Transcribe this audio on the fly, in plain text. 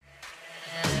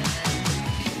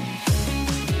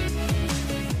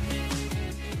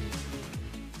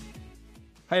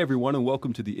Hey everyone, and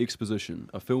welcome to The Exposition,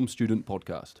 a film student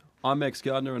podcast. I'm Max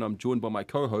Gardner, and I'm joined by my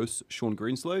co-hosts, Sean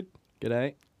Greenslade.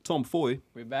 G'day. Tom Foy.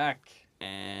 We're back.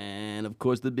 And, of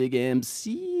course, the big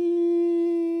MC...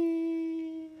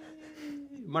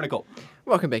 Monaco.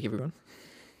 Welcome back, everyone.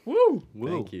 Woo!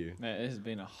 Thank you. Man, it has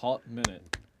been a hot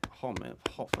minute. Oh, man,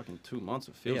 hot fucking 2 months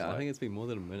it feels like. I think it's been more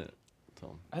than a minute,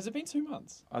 Tom. Has it been 2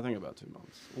 months? I think about 2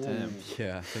 months. Damn.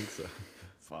 Yeah, I think so.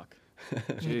 Fuck.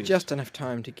 Jeez. Just enough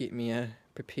time to get me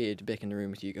prepared back in the room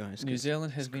with you guys. New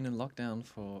Zealand has been in lockdown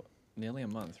for nearly a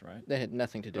month, right? That had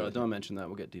nothing to do with it. Don't mention that,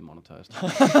 we'll get demonetized.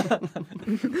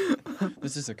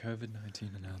 This is a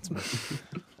COVID-19 announcement.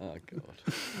 Oh, God.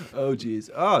 Oh, jeez.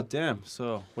 Oh, damn.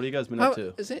 So, what have you guys been up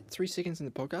to? Is that 3 seconds in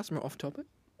the podcast? Am I off topic?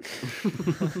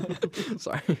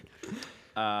 Sorry.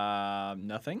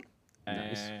 Nothing.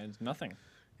 Nice. And nothing.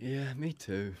 Yeah, me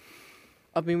too.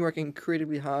 I've been working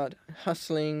incredibly hard,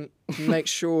 hustling to make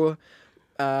sure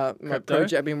my Crypto?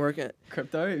 project I've been working...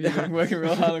 Crypto? Have you been working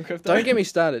real hard on crypto? Don't get me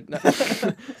started. No.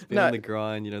 It's been No. on the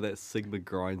grind, that Sigma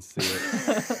grind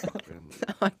set.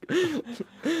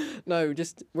 No,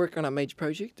 just work on a major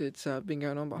project. It's been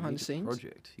going on behind the scenes.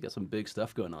 Project. You got some big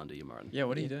stuff going on, do you, Martin? Yeah,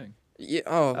 what are you doing? Yeah.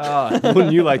 Oh,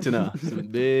 Wouldn't you like to know? Some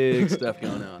big stuff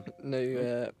going on.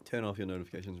 no. Turn off your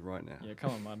notifications right now. Yeah,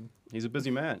 come on, Martin. He's a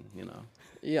busy man,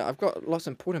 Yeah, I've got lots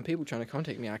of important people trying to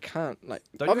contact me. I can't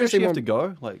Don't you actually have to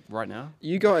go, right now?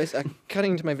 You guys are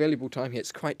cutting into my valuable time here.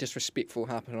 It's quite disrespectful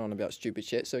harping on about stupid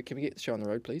shit. So can we get the show on the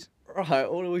road, please?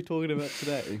 Right, what are we talking about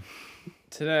today?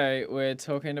 Today, we're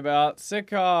talking about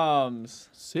sitcoms.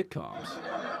 Sitcoms.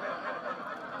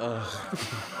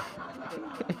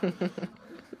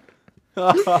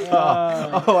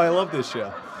 Oh, I love this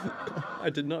show. I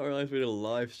did not realise we had a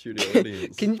live studio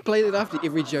audience. Can you play that after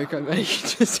every joke I make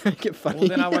just to make it funny? Well,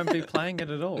 then I won't be playing it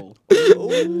at all.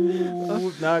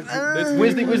 Ooh, no,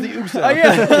 where's the ooh sound? Oh,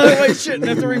 yeah. Wait, shit.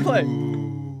 That's a replay.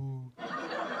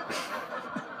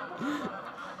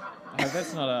 I hope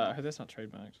that's not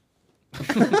trademarked.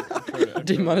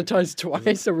 Demonetized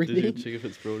twice already. Did you check if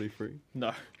it's royalty free?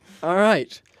 No. All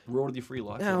right. Royalty free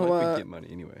life. Now, Like we'd get money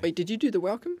anyway. wait, did you do the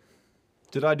welcome?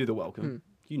 Did I do the welcome?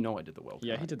 You know I did the welcome.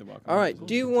 Yeah, he did the welcome. All right.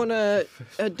 Do you want to...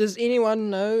 does anyone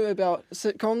know about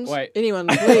sitcoms? Wait. Anyone,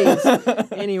 please.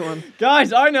 Anyone.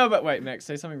 Guys, I know, but wait, Max,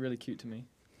 say something really cute to me.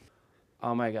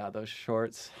 Oh my god, those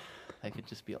shorts. They could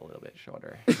just be a little bit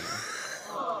shorter.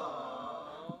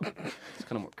 It's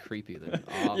kind of more creepy than...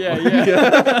 Oh,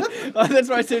 Yeah. Oh, that's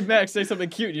why I said, Max, say something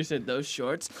cute. You said, those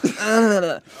shorts.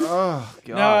 Oh,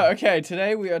 god. No, okay,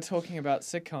 today we are talking about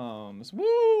sitcoms.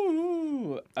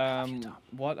 Woo!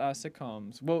 What are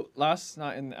sitcoms? Well, last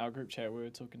night in our group chat, we were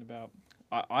talking about...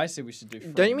 I said we should do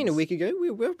Friends. Don't you mean a week ago?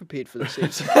 We were well prepared for this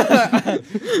episode.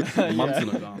 Months in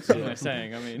advance. What am I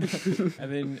saying? I mean,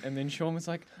 and then Sean was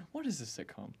like, "What is a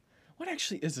sitcom? What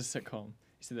actually is a sitcom?"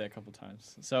 He said that a couple of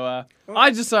times. So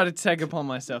I decided to take upon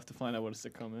myself to find out what a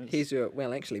sitcom is. Here's your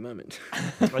well, actually moment.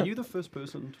 Are you the first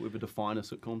person to ever define a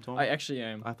sitcom, Tom? I actually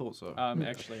am. I thought so.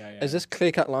 Actually, I am. Is this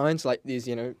clear-cut lines? Like there's,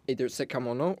 either it's sitcom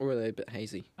or not, or are they a bit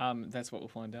hazy? That's what we'll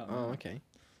find out. Oh, okay.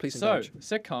 Please So, indulge.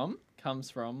 sitcom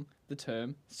comes from the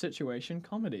term situation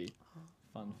comedy.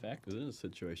 Fun fact. Is it a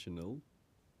situational?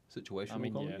 Situational I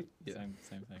mean, comedy? yeah,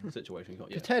 same thing. Situation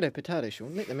comedy. Potato,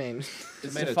 Sean. Let the man. It's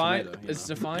Tomato, defined. tomato, It's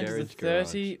know. defined as a Garage.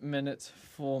 30-minute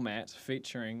format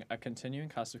featuring a continuing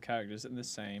cast of characters in the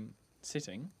same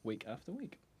setting week after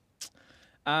week.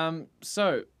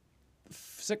 So,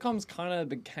 sitcoms kind of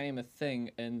became a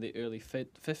thing in the early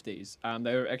 50s.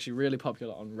 They were actually really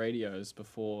popular on radios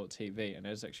before TV, and it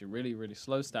was actually really, really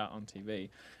slow start on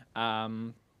TV.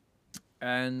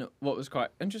 And what was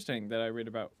quite interesting that I read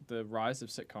about the rise of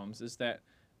sitcoms is that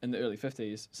in the early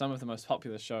 50s, some of the most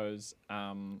popular shows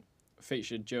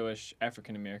featured Jewish,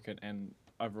 African American, and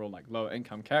overall lower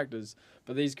income characters.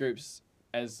 But these groups,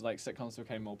 as sitcoms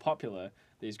became more popular,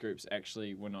 these groups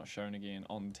actually were not shown again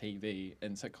on TV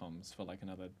in sitcoms for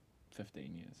another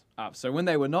 15 years. So when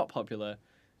they were not popular,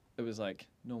 it was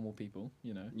normal people,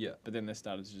 Yeah. But then they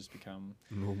started to just become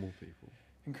Normal people.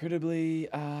 incredibly,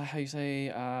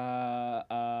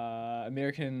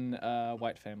 American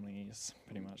white families,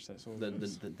 pretty much. That's all.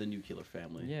 The nuclear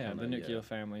family. Yeah, kinda, the nuclear yeah.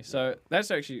 family. So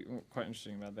that's actually quite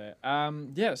interesting about that.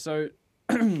 So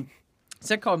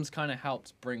sitcoms kind of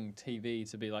helped bring TV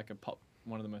to be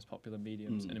one of the most popular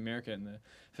mediums in America in the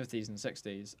 50s and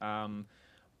 60s.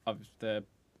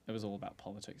 It was all about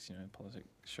politics, politics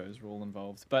shows were all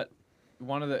involved. But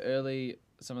some of the earlier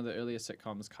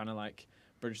sitcoms kind of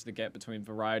bridged the gap between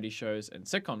variety shows and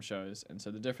sitcom shows. And so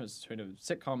the difference between a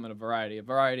sitcom and a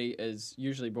variety is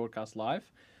usually broadcast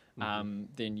live.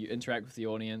 Then you interact with the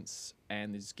audience,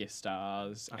 and there's guest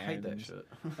stars. I hate that shit.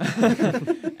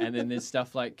 And then there's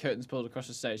stuff like curtains pulled across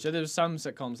the stage. So there was some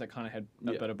sitcoms that kind of had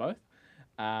a bit of both.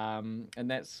 And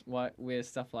that's where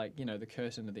stuff like, the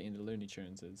curtain at the end of Looney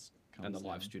Tunes is. And the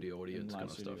live studio audience kind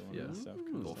of stuff.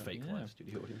 Or fake live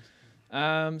studio audience.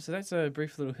 So that's a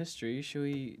brief little history. Shall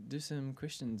we do some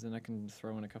questions, and I can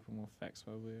throw in a couple more facts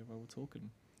while we're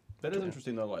talking? That is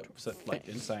interesting though,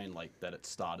 insane, that it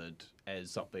started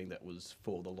as something that was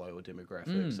for the lower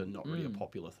demographics and not really a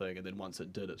popular thing, and then once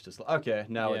it did, it's just like, okay,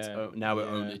 now we're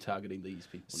only targeting these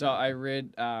people. So I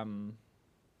read, I'll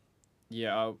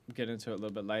get into it a little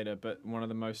bit later, but one of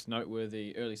the most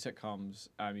noteworthy early sitcoms,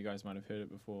 you guys might have heard it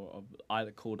before,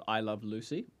 called I Love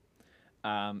Lucy.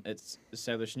 It's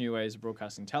established new ways of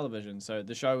broadcasting television. So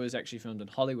the show was actually filmed in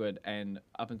Hollywood, and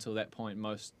up until that point,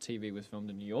 most TV was filmed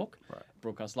in New York,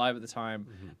 broadcast live at the time.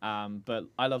 But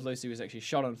I Love Lucy was actually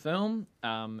shot on film.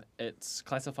 It's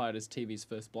classified as TV's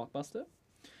first blockbuster,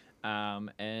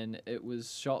 and it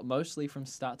was shot mostly from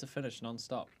start to finish,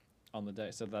 non-stop on the day.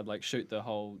 So they'd shoot the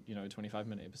whole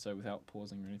 25-minute episode without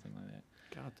pausing or anything like that.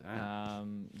 God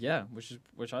damn.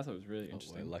 Which I thought was really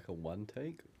interesting. Like a one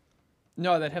take.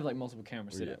 No, they'd have multiple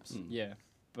camera setups. Yeah,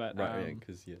 but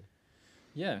because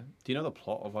yeah. Do you know the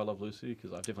plot of I Love Lucy?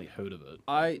 Because I've definitely heard of it.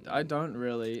 I don't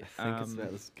really. I think it's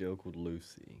about this girl called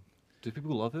Lucy. Do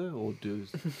people love her, or Well,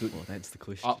 that's the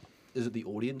question. Is it the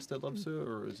audience that loves her,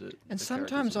 or is it? And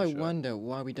sometimes I wonder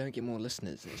why we don't get more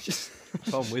listeners. It's just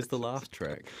Tom, where's the laugh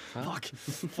track? Fuck!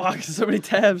 So many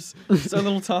tabs, so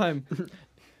little time.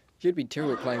 You'd be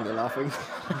terrible playing the laughing.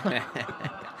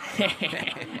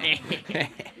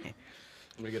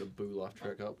 I'm gonna get a boo laugh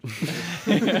track up.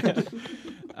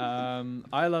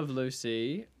 I Love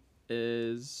Lucy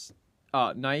is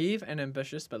naive and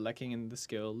ambitious but lacking in the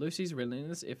skill. Lucy's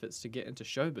relentless efforts to get into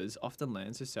showbiz often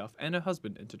lands herself and her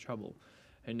husband into trouble.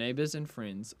 Her neighbours and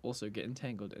friends also get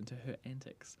entangled into her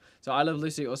antics. So I Love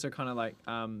Lucy also kind of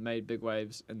made big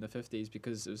waves in the 50s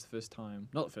because it was the first time,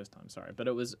 not the first time, sorry, but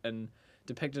it was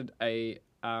depicted the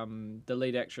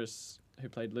lead actress who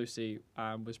played Lucy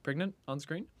was pregnant on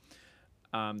screen.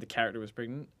 The character was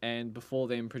pregnant, and before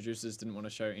then, producers didn't want to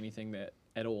show anything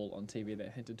at all on TV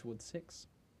that hinted towards sex.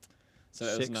 So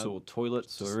sex or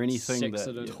toilets or anything sex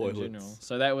that in toilets. general.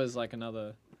 So that was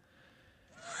another.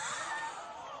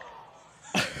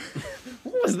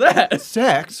 What was that?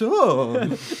 Sex.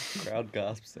 Oh. Crowd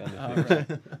gasps sound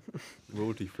Right.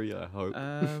 royalty free, I hope.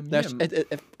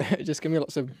 Just give me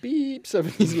lots of beeps over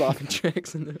these laughing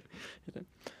tracks and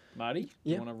Marty,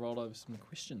 you want to roll over some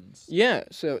questions? Yeah,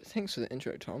 so thanks for the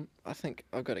intro, Tom. I think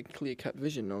I've got a clear-cut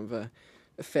vision of a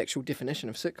factual definition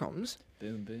of sitcoms.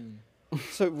 Boom, boom.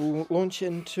 So we'll launch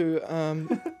into...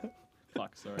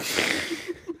 Fuck, sorry.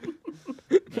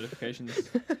 Notifications.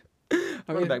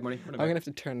 Run it back, money. I'm going to have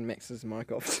to turn Max's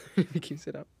mic off so he keeps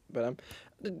it up. But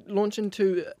launch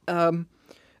into...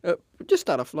 just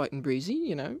start off light and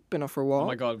breezy, been off for a while. Oh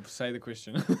my god, say the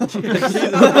question.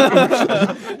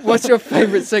 What's your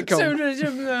favourite sitcom?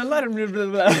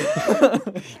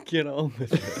 Get on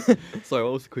with it. Sorry,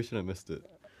 what was the question? I missed it.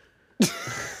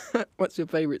 What's your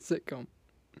favourite sitcom?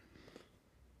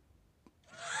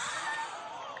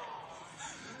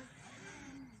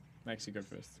 Max, you go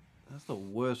first. That's the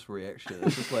worst reaction.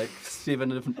 It's just like 7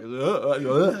 different...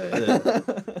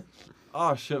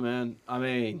 Oh, shit, man. I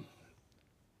mean...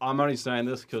 I'm only saying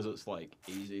this because it's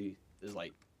easy.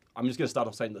 I'm just gonna start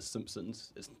off saying The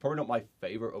Simpsons. It's probably not my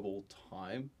favorite of all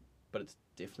time, but it's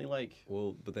definitely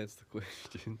Well, but that's the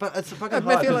question. But it's fucking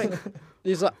hard. I feel like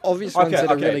there's obvious ones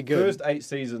that are really good. First 8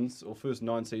 seasons or first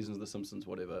 9 seasons of The Simpsons,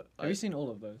 whatever. Have you seen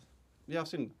all of those? Yeah, I've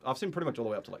seen pretty much all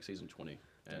the way up to season 20,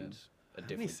 and How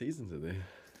many seasons are there?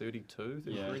 32,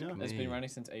 33 Yeah, now. it's been running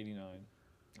since '89.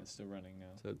 It's still running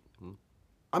now. So,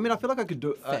 I mean, I feel like I could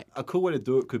do a cool way to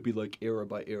do it could be era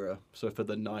by era. So for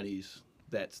the 90s,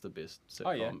 that's the best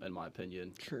sitcom in my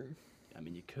opinion. True. I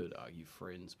mean, you could argue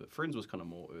Friends, but Friends was kind of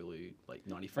more early,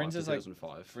 95 Friends is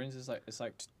 2005. Friends is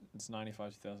it's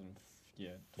 95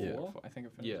 2004. I think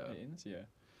it finished. It ends. Yeah.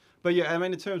 But yeah, I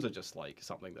mean, in terms of just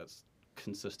something that's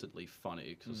consistently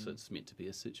funny because it's meant to be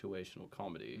a situational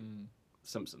comedy.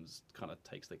 Simpsons kind of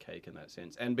takes the cake in that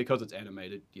sense. And because it's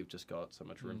animated, you've just got so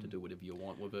much room to do whatever you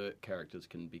want with it. Characters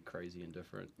can be crazy and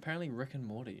different. Apparently Rick and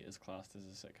Morty is classed as a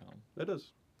sitcom. It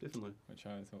is, definitely. Which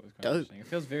I thought was kind of interesting. It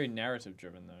feels very narrative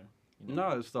driven though.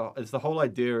 No, it's the whole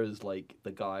idea is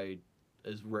the guy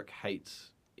Rick hates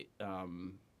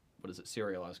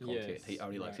serialized content. Yes, He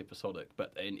only likes episodic.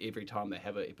 But every time they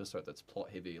have an episode that's plot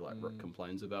heavy, Rick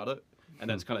complains about it. And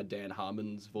that's kind of Dan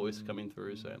Harmon's voice coming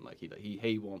through saying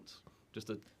he wants just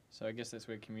a... So I guess that's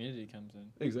where Community comes in.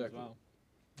 Exactly. As well.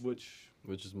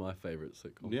 Which is my favorite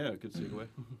sitcom. Yeah, good segue.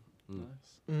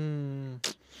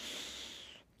 Nice.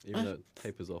 Even though it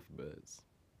tapers off a bit, it's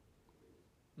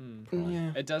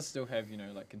Yeah. It does still have,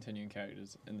 like continuing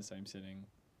characters in the same setting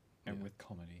and with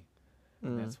comedy.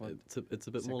 That's what it's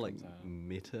a bit more like sitcoms are.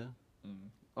 meta.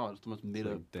 Oh, it's the most meta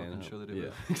like Dan fucking show that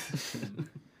Howard. ever.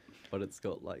 But it's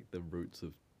got like the roots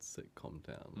of sitcom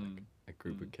town, like a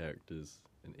group of characters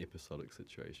in episodic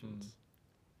situations.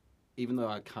 Even though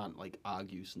I can't like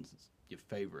argue since it's your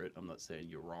favorite, I'm not saying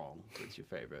you're wrong. It's your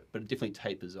favorite, but it definitely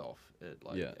tapers off. It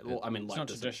like, Yeah, I mean, It's like not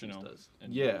The Simpsons traditional. does.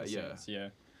 in Yeah, that yeah. sense, yeah.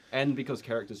 And because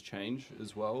characters change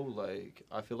as well, like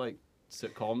I feel like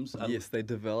sitcoms. Yes, they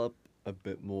develop a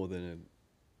bit more than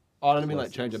I don't mean like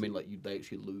classics. change. I mean like they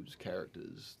actually lose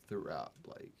characters throughout,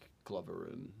 like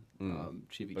Glover and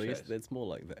Chevy But I Chase. guess that's more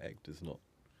like the actors, not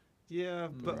Yeah,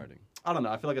 the but writing. I don't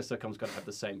know. I feel like a sitcom's got to have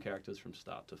the same characters from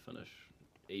start to finish,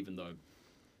 even though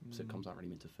sitcoms aren't really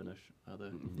meant to finish, are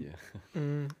they?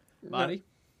 Yeah. Marty?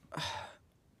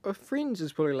 Friends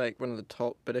is probably like one of the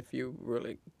top, but if you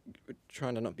really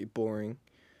trying to not be boring,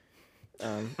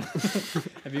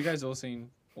 Have you guys all seen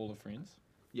all of Friends?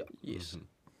 yes.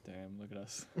 Damn, look at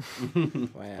us.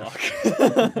 Wow.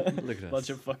 Look at us. Bunch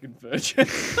of fucking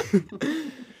virgins.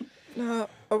 No,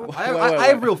 I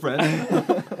have real friends.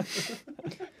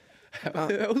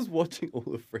 I was watching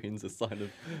all of Friends a sign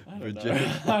of I don't virginity.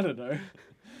 know. I don't know.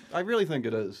 I really think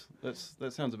it is.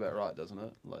 That sounds about right, doesn't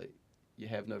it? Like you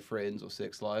have no friends or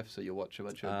sex life, so you watch a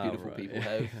bunch of beautiful right, people yeah.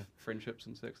 have friendships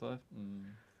and sex life.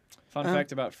 Fun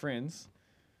fact about Friends.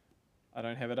 I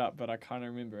don't have it up, but I kind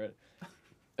of remember it.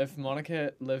 If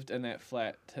Monica lived in that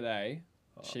flat today,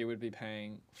 she would be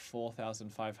paying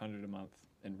 $4,500 a month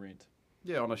in rent.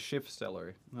 Yeah, on a chef's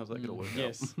salary. How's that gonna work out?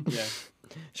 Yes, yeah.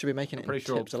 should be making it I'm pretty in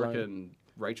sure tips alone. frickin'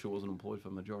 Rachel wasn't employed for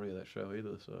the majority of that show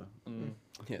either. So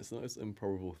Yeah, it's the most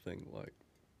improbable thing. Like,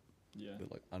 Yeah. the,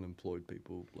 like unemployed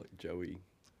people, like Joey.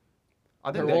 I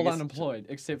They're that all gets- unemployed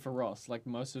except for Ross, like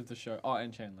most of the show. Oh,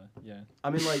 and Chandler, yeah. I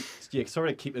mean, like, yeah.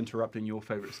 Sorry to keep interrupting your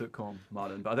favorite sitcom,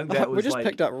 Martin, but I think that was we just like.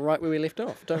 picked up right where we left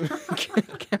off. Don't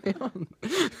carry on.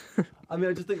 I mean,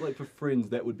 I just think like for Friends,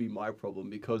 that would be my problem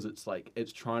because it's like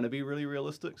it's trying to be really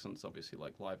realistic, since obviously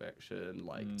like live action,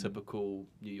 like typical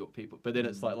New York people. But then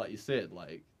it's like you said,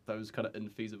 like those kind of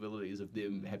infeasibilities of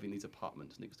them having these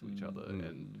apartments next to each other,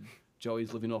 and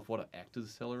Joey's living off what an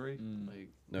actor's salary. Like,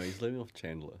 No, he's living off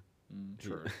Chandler.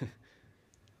 true,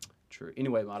 true.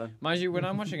 Anyway, Martin. Mind you, when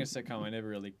I'm watching a sitcom, I never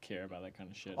really care about that kind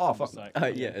of shit. Oh, I'm just fuck.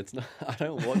 like, Yeah, it's not. I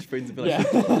don't watch Friends and be like,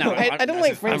 Yeah. No, I don't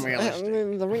like Friends.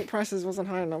 The rent prices wasn't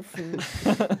high enough.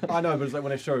 I know, but it's like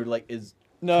when a show like is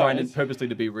No, trying to it's- purposely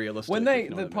to be realistic. When if they, you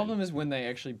know the what I problem mean. is when they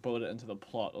actually bullet it into the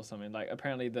plot or something. Like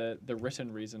apparently the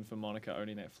written reason for Monica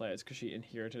owning that flat is because she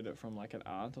inherited it from like an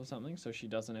aunt or something, so she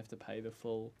doesn't have to pay the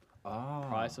full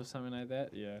price or something like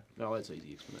that. Yeah. No, that's an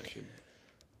easy explanation.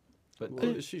 But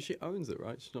well, she owns it,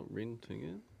 right? She's not renting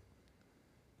it.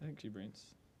 I think she rents.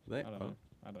 They, I don't know.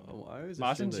 I don't know. I always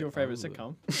Martin's assumed your they favorite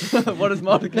owned sitcom. What is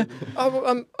Monica?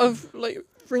 Of like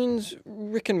Friends,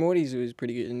 Rick and Morty's was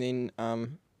pretty good, and then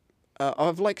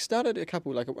I've like started a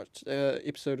couple. Like I watched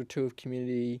episode or two of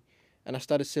Community, and I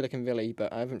started Silicon Valley,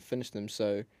 but I haven't finished them.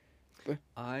 So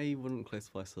I wouldn't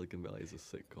classify Silicon Valley as a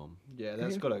sitcom. yeah,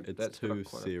 that's got a It's that's got a too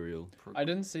quite a serial. I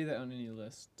didn't see that on any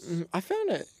lists. I found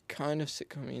it kind of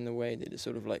sitcom in the way that it's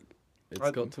sort of like It's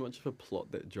I- got too much of a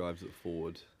plot that drives it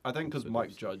forward. I think because Sort of Mike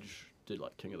s- Judge did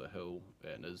like King of the Hill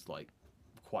and is like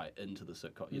quite into the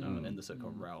sitcom, you know, in the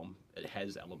sitcom realm. It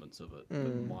has elements of it,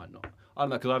 but might not. I don't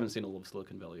know because I haven't seen all of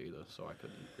Silicon Valley either, so I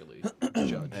couldn't really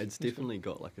judge. It's definitely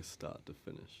got like a start to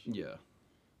finish. Yeah,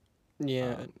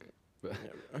 yeah.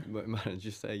 But man, did you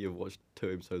say you've watched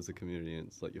 2 episodes of Community and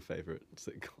it's like your favorite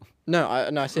sitcom? No,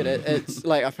 I said it. It's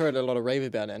like I've heard a lot of rave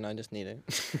about it, and I just need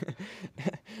it.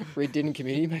 Red Dead and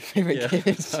Community, my favorite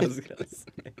games. I was gonna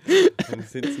say. I'm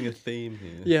sensing a theme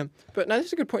here. Yeah, but no,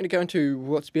 that's a good point to go into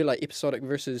what's better, like episodic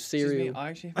versus Excuse me, serial. I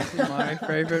actually think this is my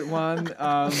favorite one.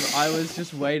 I was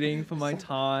just waiting for my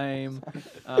time.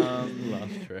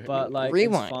 Laugh track. But like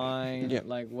Rewind. it's fine. Yeah.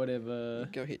 Like whatever.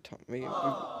 Go ahead, Tom.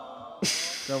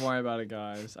 Don't worry about it,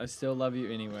 guys. I still love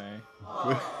you anyway.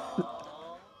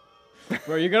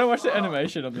 Bro, you're gonna watch the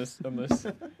animation on this.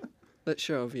 Let's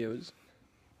show our viewers.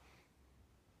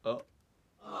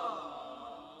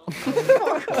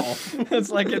 It's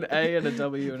like an A and a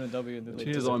W and a W and then they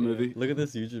Cheers, disappear. iMovie. Look at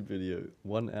this YouTube video.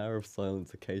 1 hour of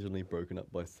silence occasionally broken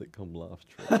up by sitcom laugh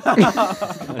tracks.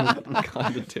 It's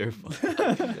kind of terrifying.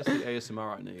 that's the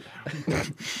ASMR I need.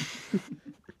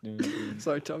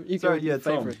 Sorry, Tom. You Sorry, go yeah, with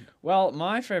Tom. favorite. Well,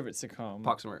 my favorite sitcom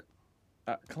Parks and Rec.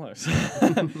 Close.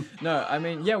 No, I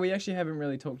mean, yeah, we actually haven't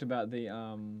really talked about the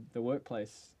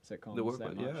workplace sitcoms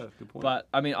that much. Yeah, good point. But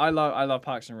I mean, I love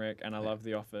Parks and Rec and I love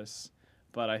The Office,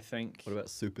 but I think What about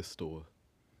Superstore?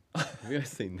 Have you guys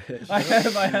seen that? I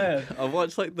have. I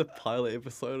watched like the pilot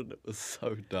episode and it was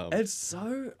so dumb. It's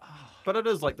so. But it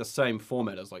is like the same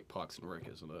format as like Parks and Rec,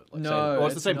 isn't it? Like No, or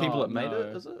it's the same people not, that made no.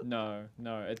 it, is it? No,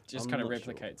 it just I'm kind of not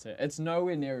sure. replicates it. It's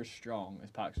nowhere near as strong as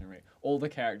Parks and Rec. All the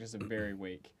characters are very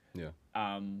weak. Yeah.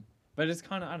 But it's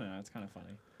kind of, I don't know, it's kind of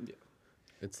funny.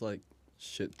 It's like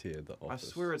shit tier, The I Office.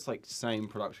 swear it's like same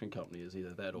production company as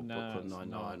either that or No, Brooklyn it's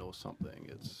Nine-Nine not. or something.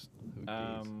 It's Who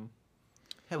cares?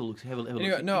 have a look. Have a look.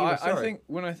 Anyway, no, Anyway, I sorry. think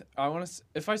when I want to,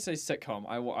 if I say sitcom,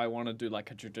 I want to do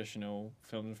like a traditional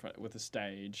film with a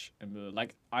stage and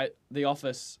The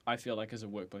Office, I feel like is a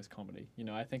workplace comedy. You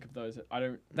know, I think of those.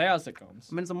 They are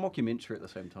sitcoms. I mean, it's a mockumentary at the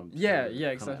same time. Yeah, too, yeah, kind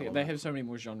of exactly. They element. have so many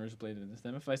more genres bleeding into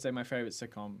them. If I say my favorite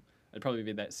sitcom, it'd probably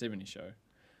be that 70s show.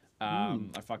 I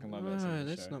fucking love that 70s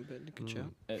That's show. not bad. Good show.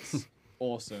 It's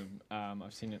awesome.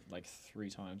 I've seen it like 3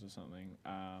 times or something.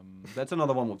 That's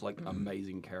another one with like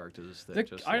amazing characters. That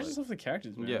I just love the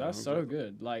characters, man. Yeah, They're so exactly.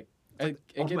 good. Like It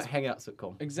it ultimate gets hangout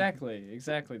sitcom.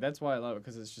 exactly. That's why I love it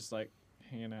because it's just like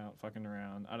hanging out, fucking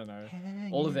around. I don't know.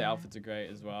 All of the outfits are great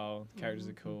as well. The characters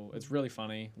are cool. It's really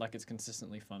funny. Like it's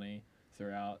consistently funny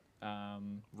throughout.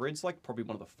 Red's like probably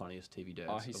one of the funniest TV dads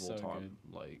Oh, of he's all so time.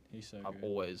 Like He's so I've good.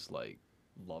 always like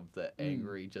loved that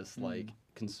angry, just like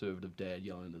conservative dad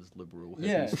yelling at his liberal hippie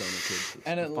Yeah. stoner kids. It's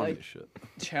And the it, funniest like, shit.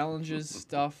 Challenges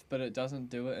stuff, but it doesn't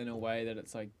do it in a way that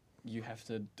it's like you have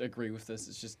to agree with this.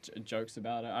 It's just jokes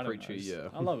about it. I don't Preachy, know.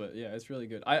 yeah. I love it. Yeah, it's really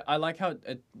good. I like how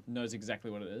it knows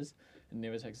exactly what it is. It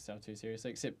never takes itself too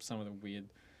seriously, except some of the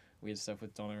weird stuff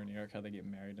with Donna and Eric, how they get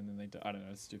married and then they I don't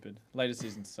know, it's stupid. Later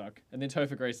seasons suck. And then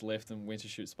Topher Grace left and went to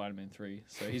shoot Spider-Man 3,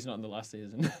 so he's not in the last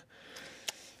season.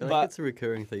 I feel like it's a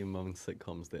recurring theme among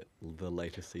sitcoms that the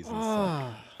later seasons suck.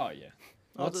 Ah, Oh, yeah.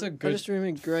 Oh, What's the- a I good... just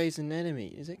remember Grey's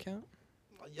Anatomy. Does it count?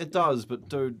 It does, but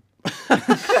dude,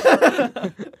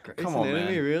 come on,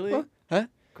 Anatomy, man. really? What? Huh?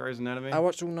 Grey's Anatomy. I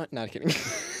watched all night. No, kidding.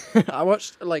 I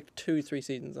watched like 2-3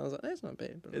 seasons. I was like, that's not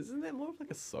bad. But Isn't that more of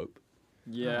like a soap?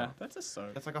 Yeah, that's a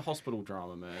soap. That's like a hospital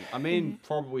drama, man. I mean,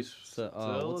 probably So,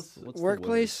 still. what's the word?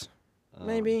 workplace,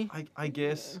 maybe. I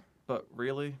guess, but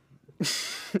really.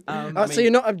 So I you're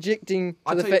mean, not objecting to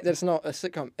I'll the tell fact you- that it's not a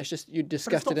sitcom. It's just you But it's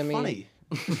discussed not it. I mean, funny.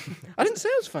 I didn't say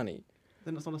it was funny.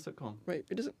 Then it's not a sitcom. Wait,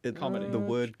 it isn't. Comedy. The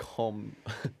word com.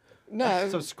 No.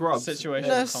 So Scrubs. Situational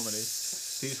no, comedy.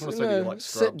 So you just want to say that you like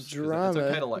Scrubs. 'cause Sit drama. It's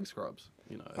okay to like Scrubs.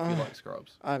 You know, if you like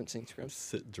Scrubs. I haven't seen Scrubs.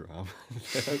 Sit drama.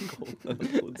 They're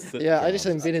called sit Yeah, I just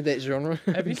dramas. invented that genre.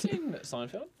 Have you seen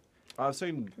Seinfeld? I've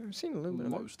seen I've seen a little bit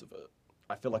of it. most of it.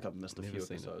 I feel like I've missed a Never few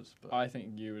seen it. episodes. But I think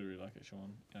you would really like it,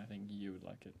 Sean. And I think you would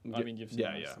like it. I Yeah, mean, you've seen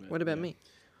yeah, most yeah. of it. What about yeah. me?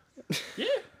 Yeah.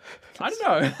 I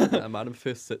don't know. I might have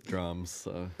first sit drums,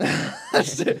 so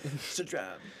Sitcom.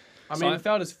 I mean,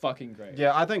 Seinfeld is fucking great.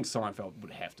 yeah, I think Seinfeld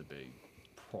would have to be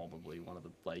probably one of the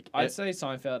like. I'd say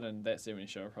Seinfeld and That 70s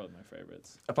Show are probably my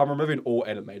favorites. if I'm removing all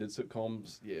animated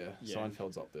sitcoms, yeah, Yeah.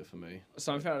 Seinfeld's up there for me.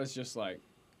 Seinfeld is just like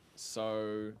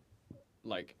so,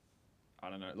 like, I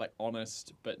don't know, like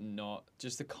honest, but not.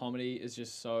 Just the comedy is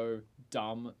just so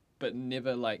dumb, but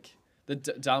never like the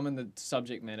dumb in the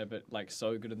subject matter, but like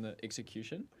so good in the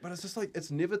execution. But it's just like it's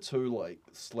never too like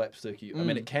slapsticky. I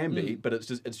mean, it can be, but it's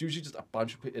usually just a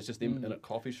bunch of it's just them in a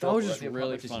coffee shop. They were or at just the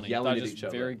really apartment, funny. yelling They're at just each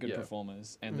other. very good Yeah.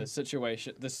 performers, and the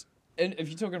situation and if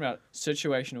you're talking about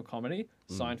situational comedy,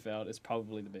 Seinfeld is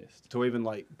probably the best. To even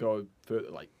like go further,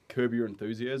 like Curb Your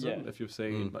Enthusiasm, Yeah. if you've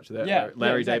seen much of that. Yeah,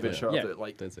 Larry yeah, exactly. David show. Yeah. That,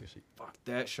 like, that's actually fuck,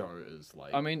 that show is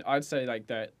like. I mean, I'd say like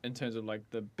that in terms of like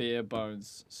the bare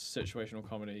bones situational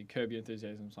comedy. Curb Your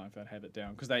Enthusiasm, Seinfeld have it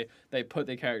down because they put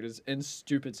their characters in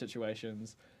stupid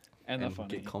situations, and they're and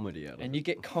funny, get comedy out of and it. you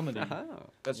get comedy.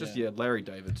 that's just yeah. Larry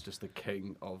David's just the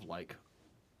king of like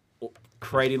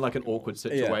creating like an awkward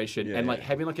situation yeah, and like yeah.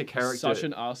 having like a character. Such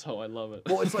an asshole. I love it.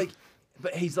 Well, it's like,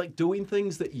 but he's like doing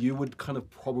things that you would kind of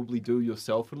probably do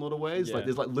yourself in a lot of ways. Yeah. Like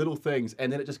there's like little things,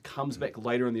 and then it just comes back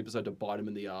later in the episode to bite him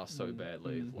in the ass so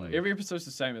badly. Like, Every episode's the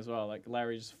same as well. Like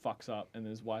Larry just fucks up, and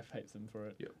his wife hates him for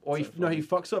it. yeah. Or So no, funny. he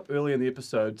fucks up early in the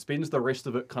episode, spends the rest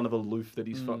of it kind of aloof that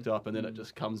he's fucked up, and then it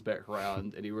just comes back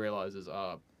around, and he realizes,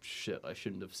 ah, shit, I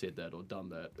shouldn't have said that or done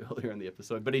that earlier in the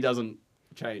episode. But he doesn't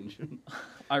change.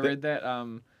 I read that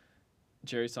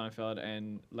Jerry Seinfeld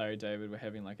and Larry David were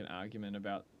having like an argument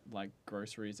about like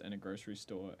groceries in a grocery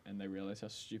store, and they realized how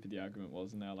stupid the argument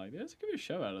was, and they were like, "Let's give a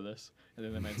show out of this." And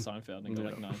then they made Seinfeld and got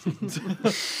like 9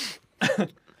 seasons.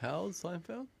 How old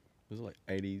Seinfeld? Was it like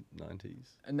 80s, 90s?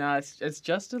 Nah, it's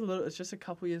just a little. It's just a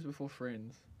couple years before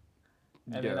Friends.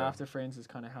 And then Yeah. after Friends is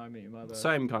kind of How I Met Your Mother.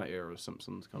 Same kind of era as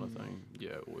Simpsons kind of thing.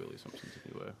 Yeah, or early Simpsons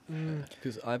anyway.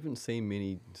 Because I haven't seen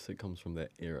many sitcoms from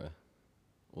that era,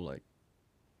 or like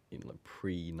in like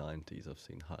pre-90s. I've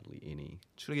seen hardly any.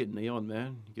 Should I get Neon,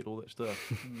 man? You get all that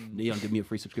stuff. Neon, give me a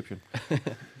free subscription.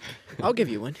 I'll give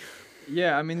you one.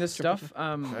 Yeah, I mean the stuff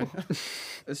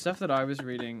the stuff that I was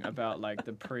reading about like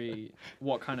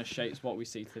what kind of shapes what we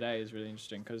see today is really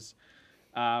interesting because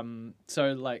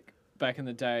so like back in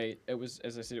the day it was,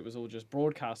 as I said, it was all just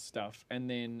broadcast stuff, and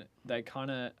then they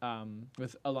kind of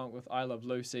along with I Love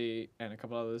Lucy and a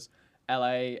couple others,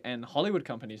 LA and Hollywood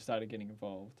companies started getting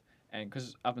involved, and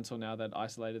because up until now they'd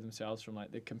isolated themselves from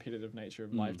like the competitive nature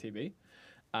of live TV,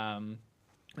 and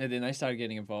then they started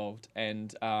getting involved,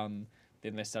 and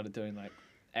then they started doing like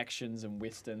actions and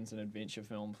westerns and adventure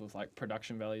films with like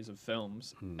production values of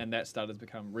films, and that started to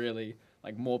become really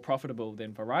like more profitable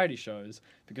than variety shows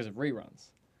because of reruns.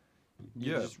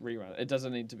 You just rerun. It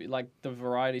doesn't need to be like the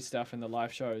variety stuff and the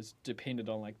live shows depended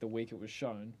on like the week it was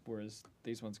shown, whereas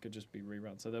these ones could just be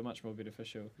rerun, so they're much more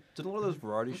beneficial. Did a lot of those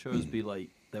variety shows be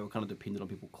like they were kind of dependent on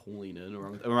people calling in, or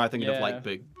am I thinking of like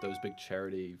those big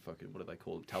charity fucking what do they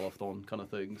call it, telethon kind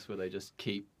of things where they just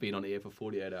keep being on air for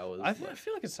 48 hours? I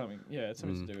feel like it's something. Yeah, it's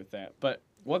something to do with that. But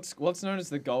what's known as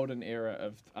the golden era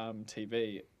of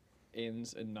TV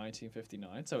ends in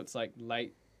 1959, so it's like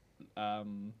late.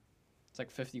 It's like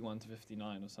 51 to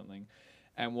 59 or something.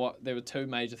 And there were two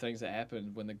major things that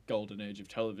happened when the golden age of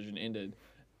television ended,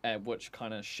 which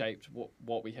kind of shaped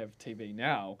what we have TV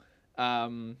now.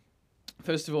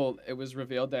 First of all, it was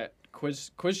revealed that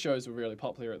quiz shows were really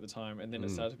popular at the time, and then it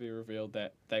started to be revealed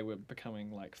that they were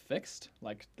becoming like fixed,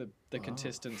 like the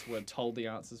contestants were told the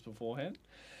answers beforehand.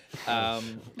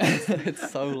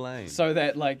 It's so lame. So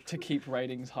that like to keep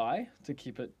ratings high, to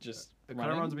keep it just It kind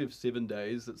of reminds me of 7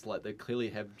 Days. It's like they clearly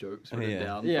have jokes written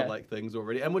down Yeah. for like things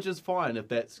already, and which is fine if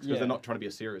that's because Yeah. they're not trying to be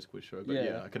a serious quiz show. But Yeah.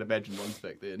 yeah, I can imagine ones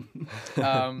back then.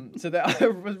 So that I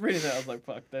was reading that, I was like,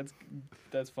 "Fuck,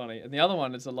 that's funny." And the other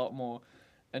one is a lot more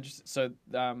interesting. So,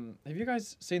 have you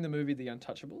guys seen the movie The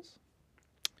Untouchables?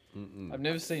 I've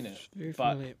never seen it, Very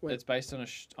but familiar. Wait. it's based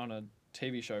on a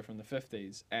TV show from the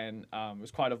 50s, and it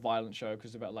was quite a violent show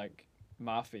because about like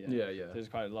mafia. Yeah. There's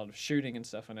quite a lot of shooting and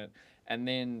stuff in it, and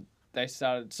then they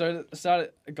started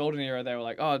a golden era. They were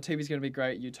like, oh, TV's gonna be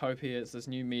great, utopia. It's this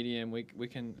new medium.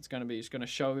 It's gonna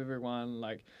show everyone,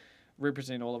 like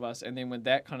represent all of us. And then when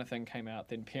that kind of thing came out,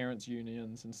 then parents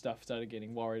unions and stuff started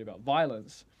getting worried about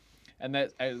violence, and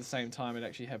that at the same time it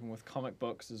actually happened with comic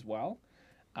books as well.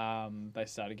 They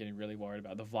started getting really worried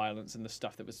about the violence and the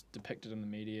stuff that was depicted in the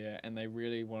media, and they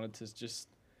really wanted to just.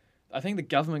 I think the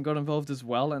government got involved as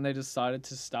well, and they decided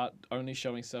to start only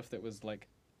showing stuff that was like,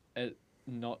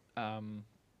 not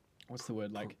what's the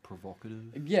word, like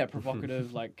provocative. Yeah,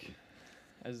 provocative, like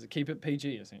keep it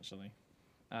PG essentially.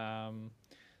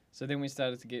 So then we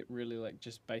started to get really like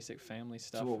just basic family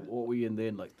stuff. So what were we in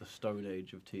then? Like the Stone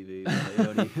Age of TV? They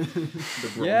only, the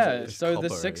Bronze Yeah, Age. so the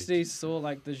Copper Age. 60s saw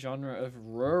like the genre of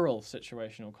rural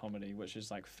situational comedy, which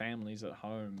is like families at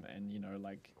home and,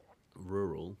 like...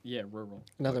 Rural. Yeah, rural.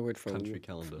 Another word for Country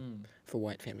calendar. for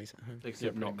white families at home.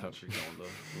 Except Yeah, not pretty country calendar.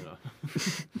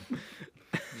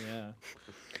 Yeah.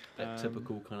 That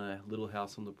typical kind of little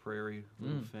house on the prairie,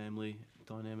 little family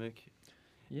dynamic.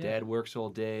 Yeah. Dad works all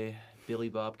day. Billy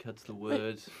Bob cuts the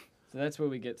wood. So that's where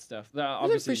we get stuff. Was that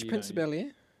Obviously, Fresh Prince of Bel-Air? Do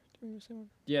you remember that one?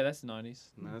 Yeah, that's the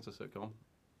 90s. No, that's a sitcom.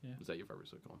 Yeah. Is that your favorite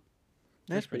sitcom?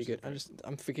 That's Fresh pretty good. Prince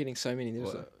I'm forgetting so many.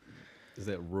 There's What, is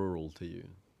that rural to you?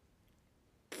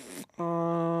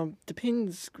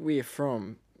 depends where you're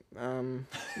from.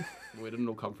 We didn't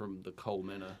all come from the coal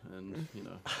manor, and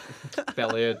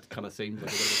Bel Air kind of seems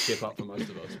like a bit of a step up for most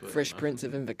of us. But, Fresh Prince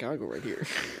of Invercargill right here.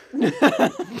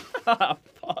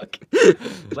 Fuck.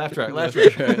 Laugh track.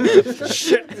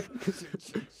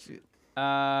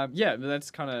 Yeah, but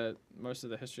that's kind of most of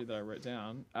the history that I wrote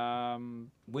down.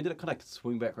 When did it kind of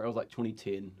swing back? I was like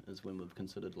 2010 is when we've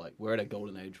considered like we're at a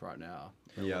golden age right now.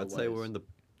 in a Yeah, lot I'd of say ways. we're in the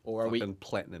Or are we? fucking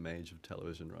platinum age of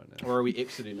television right now. Or are we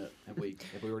exiting it? Have we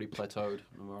already plateaued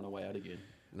and we're on our way out again?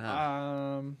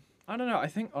 Nah. I don't know. I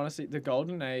think honestly, the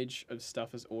golden age of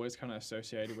stuff is always kind of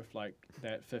associated with like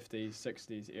that 50s,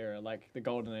 60s era. Like the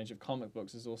golden age of comic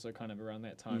books is also kind of around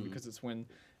that time because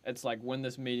it's like when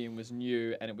this medium was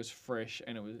new and it was fresh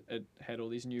and it had all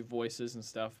these new voices and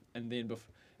stuff. And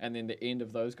then the end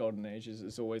of those golden ages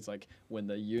is always like when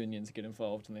the unions get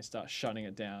involved and they start shutting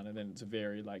it down. And then it's a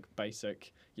very like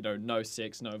basic, no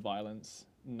sex, no violence.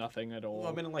 Nothing at all. Well,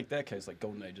 I mean, in like that case, like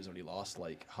golden ages only last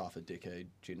like half a decade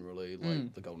generally.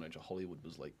 Like the golden age of Hollywood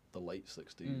was like the late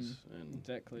 60s, and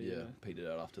exactly. yeah, petered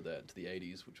out after that into the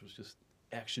 80s, which was just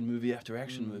action movie after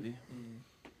action movie.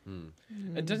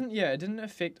 It didn't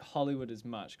affect Hollywood as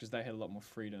much because they had a lot more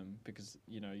freedom because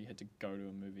you had to go to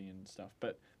a movie and stuff.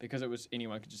 But because it was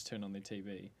anyone could just turn on their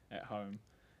TV at home,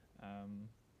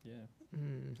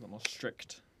 it was a lot more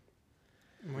strict.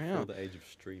 Wow. Before the age of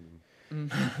streaming.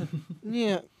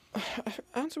 Yeah.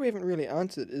 Answer we haven't really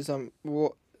answered is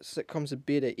what sitcoms are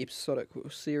better, episodic or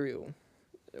serial?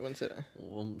 What's it?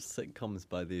 Well, sitcoms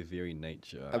by their very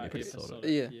nature Are are pretty episodic.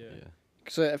 Yeah. Yeah.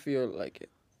 So I feel like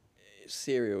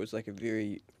serial is like a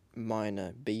very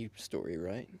minor B story,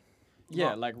 right? Yeah,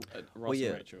 Well- like Ross yeah.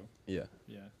 and Rachel. Yeah.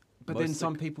 Yeah. But Most then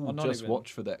some sic- people or not just even.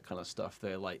 watch for that kind of stuff.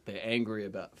 They're angry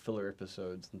about filler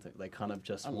episodes and they kind of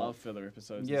just I want- love filler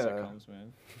episodes Yeah. in sitcoms,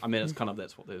 man. I mean, it's kind of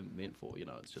that's what they're meant for.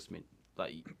 It's just meant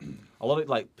like a lot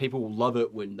of people love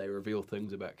it when they reveal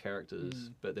things about characters,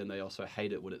 but then they also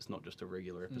hate it when it's not just a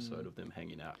regular episode of them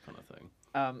hanging out kind of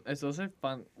thing. It's also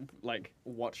fun, like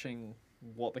watching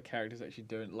what the characters actually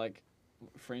do. Like,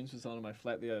 Friends was on in my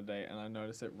flat the other day, and I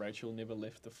noticed that Rachel never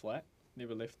left the flat,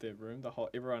 never left their room.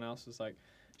 Everyone else was like,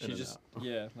 In she and just out.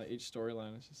 like each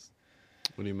storyline is just.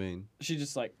 What do you mean? She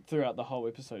just like throughout the whole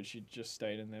episode, she just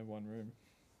stayed in their one room.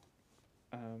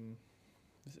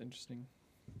 It's interesting.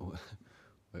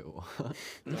 Wait, what?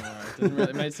 Don't worry,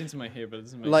 it made sense in my head, but it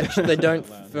doesn't make Like sense they out don't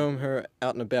loud. film her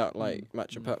out and about like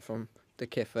much apart from the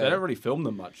cafe. They don't really film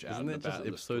them much out Isn't and that about just in the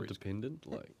episode stories. dependent?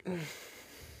 Like,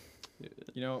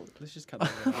 You know, let's just cut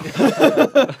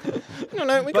that out.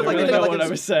 No, we I got like really a know like what a I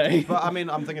was saying. But I mean,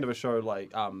 I'm thinking of a show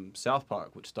like South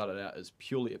Park, which started out as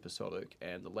purely episodic,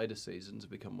 and the later seasons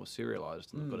have become more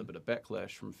serialized, and they've got a bit of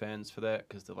backlash from fans for that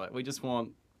because they're like, we just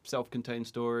want self-contained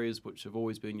stories, which have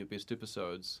always been your best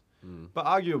episodes. But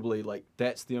arguably, like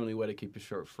that's the only way to keep a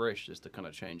show fresh is to kind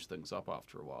of change things up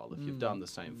after a while. If you've done the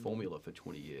same formula for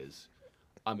 20 years,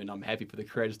 I mean, I'm happy for the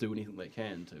creators to do anything they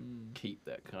can to keep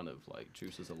that kind of like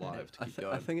juices alive to keep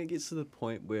going. I think it gets to the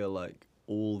point where like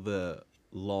all the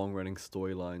long-running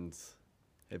storylines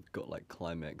have got like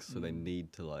climax, so they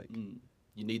need to like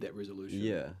You need that resolution.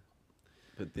 yeah.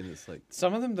 But then it's like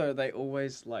Some of them though, they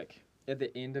always like at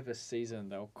the end of a season,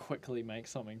 they'll quickly make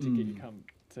something to get you come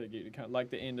like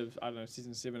the end of I don't know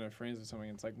season 7 of Friends or something.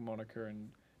 It's like Monica and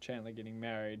Chandler getting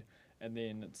married, and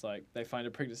then it's like they find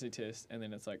a pregnancy test, and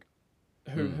then it's like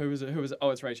who was it? Who was it?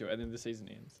 Oh, it's Rachel, and then the season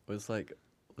ends. it was like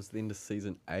was the end of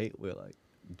season 8 where like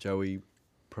Joey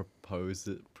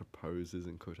proposes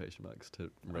in quotation marks to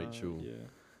Rachel Yeah.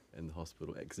 in the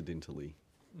hospital accidentally.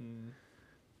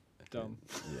 Dumb.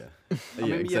 Yeah. I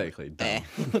mean, exactly. Dumb.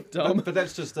 Dumb. But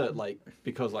that's just it, like,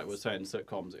 because, like we're saying,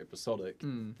 sitcoms are episodic.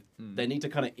 They need to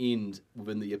kind of end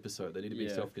within the episode. They need to be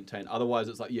Yeah. self-contained. Otherwise,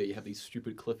 it's like, you have these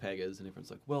stupid cliffhangers, and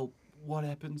everyone's like, well, what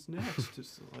happens next?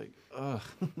 Just like, ugh.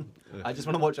 I just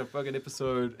want to watch a fucking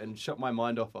episode and shut my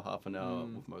mind off for half an hour.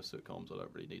 With most sitcoms, I don't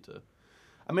really need to.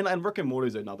 I mean, and Rick and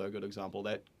Morty's another good example.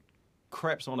 That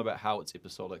craps on about how it's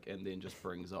episodic and then just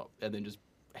brings up, and then just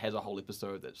has a whole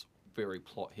episode that's very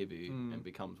plot heavy and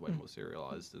becomes way more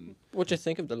serialized. And What do you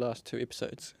think of the last 2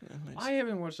 episodes? I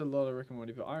haven't watched a lot of Rick and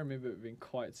Morty, but I remember it being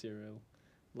quite serial,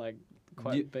 like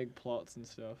quite big plots and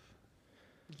stuff,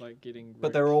 like getting. but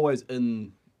Rick they're always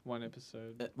in. one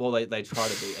episode. Well, they try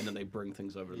to be, and then they bring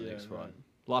things over to the Yeah, next one. right.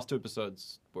 Last 2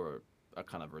 episodes were a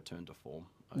kind of return to form.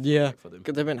 I feel Yeah, like, for them.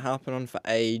 because they've been harping on for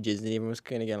ages, and everyone's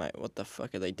kind of going like, "What the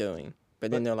fuck are they doing?" But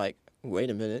then they're like,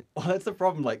 "Wait a minute." Well, that's the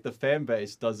problem. Like the fan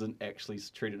base doesn't actually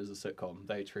treat it as a sitcom;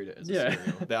 they treat it as a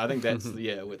serial. I think that's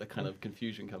where the kind of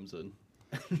confusion comes in.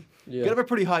 You Yeah. gotta have a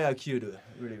pretty high IQ to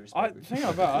really The respect it. thing I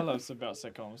love about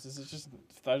sitcoms is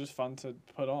they're just fun to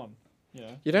put on. You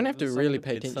know, You don't have to There's really something-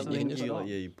 pay It's attention. You something can just you put like, on.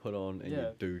 you put on and Yeah.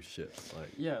 you do shit like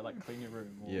Yeah, like clean your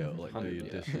room. Or, yeah, like do your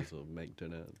 100, dishes or make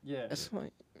dinner. yeah. That's why.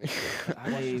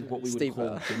 What we would Steve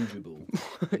call Ballmer.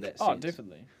 bingeable in that Oh, sense.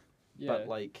 definitely. Yeah. But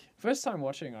like, First time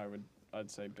watching,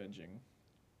 I'd say binging.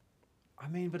 I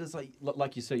mean, but it's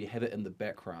like you say, you have it in the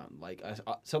background. Like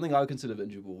something I would consider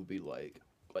bingeable would be like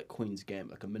Queen's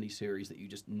Gambit, like a mini series that you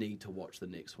just need to watch the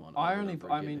next one. I over and only-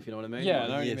 over I again, mean- if you know what I mean. Yeah, Like, I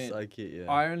know what you yes, mean. I get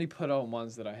yeah. I only put on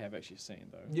ones that I have actually seen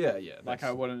though. yeah. Like that's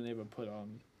I wouldn't ever put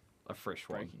on a fresh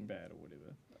one. Breaking Bad or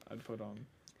whatever. I'd put on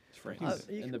Friends Uh,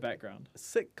 you in can- the background.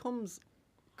 Sitcoms,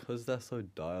 because they're so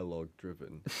dialogue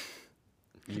driven,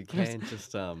 you can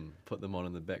just put them on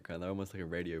in the background. They're almost like a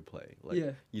radio play. Like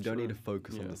Yeah, you don't need to true.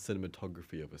 focus on Yeah. the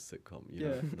cinematography of a sitcom. You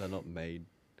know? Yeah. They're not made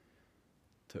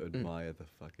to admire the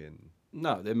fucking.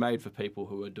 No, they're made for people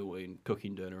who are doing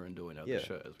cooking dinner and doing other Yeah.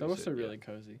 shit. As we They're also said, really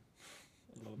cozy.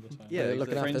 A lot of the time. Yeah, They're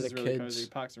looking exactly. after Friends the is really kids. cozy.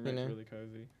 Parks and you Rec's know? really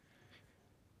cozy.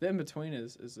 The In Between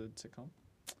is a sitcom.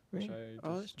 Yeah.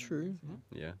 Oh, that's true.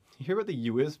 Yeah. You hear about the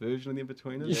US version of The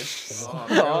Inbetweeners? Yes. Oh,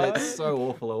 God, it's so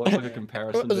awful. I watched like a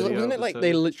comparison video. Wasn't of it the like two.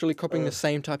 they're literally copying the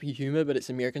same type of humor, but it's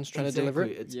Americans trying to deliver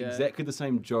it? It's Yeah. exactly the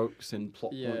same jokes and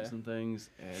plot Yeah. points and things,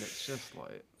 and it's just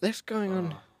like That's going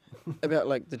on about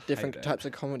like the different that. types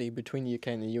of comedy between the UK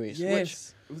and the US.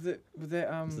 Yes. Was that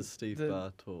It's the Steve the-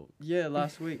 Barr talk. Yeah,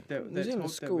 last week. Which That New Zealand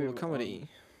talk that School we of were Comedy.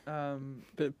 on.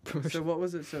 But So what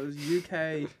was it? So it was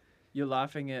UK. You're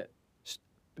laughing at. S-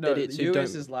 No, idiots the who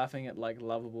US don't- is laughing at like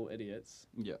lovable idiots,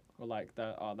 yeah. or like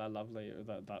they're lovely, or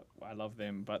that I love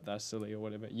them, but they're silly or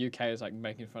whatever. UK is like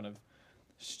making fun of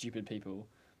stupid people,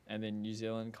 and then New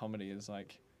Zealand comedy is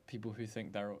like people who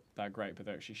think they're great but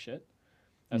they're actually shit.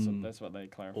 That's what they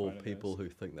clarified. Or it people as. who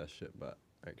think they're shit but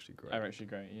actually great. are actually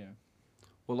great. Yeah,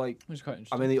 Well, like, which is quite I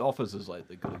interesting. mean, The Office is like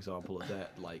the good example of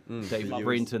that. Like, David the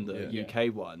Brent US, in the yeah.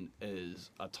 UK one is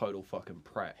a total fucking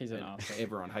prat. He's an and arse.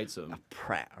 Everyone hates him.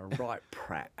 Prat, a right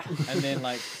prat. And then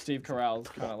like Steve Carell's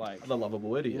kind of like The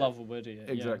lovable idiot. lovable idiot.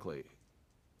 yeah. Exactly.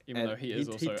 Even And though he is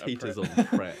also a teeters prick. on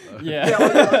prat. Though. Yeah.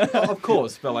 Yeah, well, of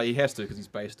course, but like he has to because he's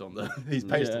based on the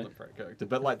Yeah. on the prat character.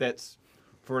 But like that's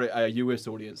for a US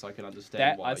audience, I can understand.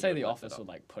 That why I'd say you The would make Office that would up.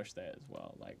 like push that as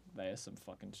well. Like they are some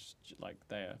fucking like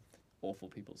they are awful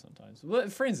people sometimes. Well,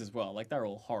 Friends as well. Like they're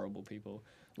all horrible people.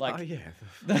 Like oh yeah,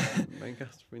 the fucking main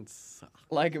cast friends suck.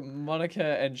 like Monica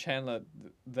and Chandler,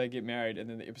 they get married, and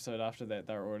then the episode after that,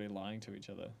 they're already lying to each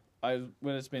other.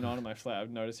 When it's been on in my flat,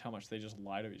 I've noticed how much they just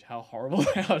lie to how horrible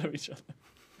they are to each other.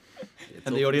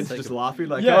 And the audience is just laughing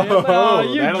like, Yeah, oh, oh,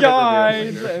 you that'll get the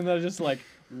guys, views." and they're just like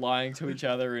lying to each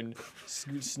other and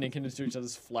sneaking into each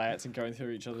other's flats and going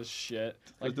through each other's shit.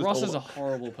 Like Just Ross all- is a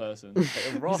horrible person.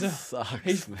 Ross He's sucks.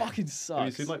 He man. fucking Have you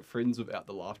sucks. seen like Friends without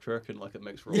the laugh track and like it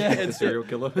makes Ross Yeah, like a it's- serial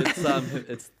killer?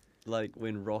 It's like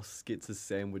when Ross gets his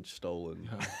sandwich stolen.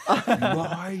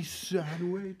 My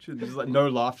sandwich, and there's like no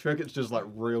laugh track. It's just like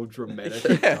real dramatic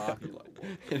and dark. You're like, what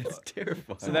the It's fuck?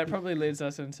 terrifying. So that probably leads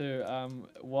us into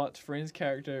what Friends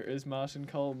character is Martin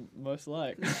Cole most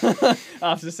like?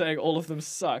 After saying all of them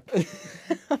suck.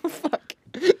 Fuck.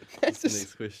 That's That's the just,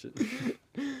 next question.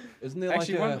 Isn't there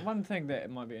Actually, like one thing that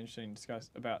might be interesting to discuss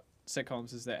about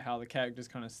sitcoms is that how the characters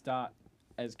kind of start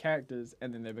as characters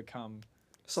and then they become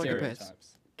Psychopaths.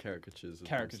 stereotypes, Caricatures. Of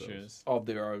caricatures. of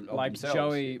their own, of Like themselves?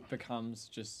 Joey becomes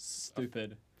just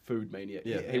stupid. Food maniac.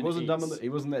 Yeah. He And wasn't dumb. eats. He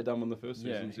wasn't that dumb on the first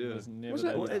Yeah, seasons. he Yeah. was never Was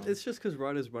that it- Well, dumb. it's just because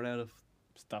writers run out of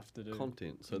Stuff to do.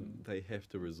 content, so they have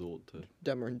to resort to.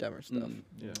 dumber and dumber stuff.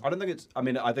 Yeah. I don't think it's. I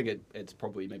mean, I think it's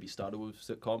probably maybe started with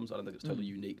sitcoms. I don't think it's totally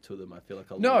unique to them. I feel like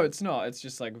a No, lot of- it's not. It's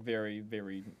just like very,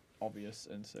 very obvious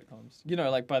in sitcoms. You know,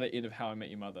 like by the end of How I Met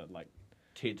Your Mother, like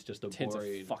Ted's just a Ted's a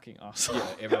boring. fucking asshole.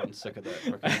 Yeah, everyone's sick of that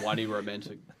fucking whiny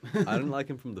romantic. I didn't like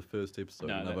him from the first episode,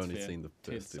 No, and I've that's only fair. seen the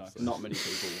Ted first sucks. episode. Not many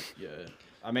people. Yeah,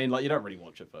 I mean, like you don't really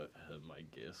watch it for him, I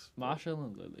guess. Marshall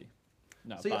and Lily.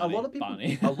 No, See, Barney. a lot of people,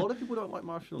 Barney. a lot of people don't like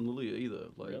Marshall and Lily either.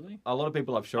 Like, Really? A lot of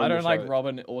people I've shown. I don't the like show-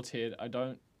 Robin or Ted.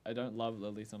 I don't love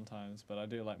Lily sometimes, but I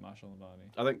do like Marshall and Barney.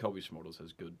 I think Colby Schmodels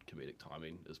has good comedic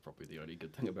timing. Is probably the only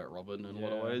good thing about Robin in a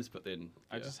lot of Yeah. ways. But then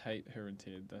I yeah. just hate her and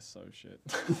Ted. They're so shit.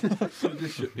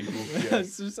 Just shit people. Yeah.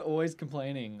 It's just always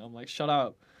complaining. I'm like, shut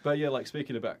up. But yeah, like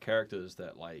speaking about characters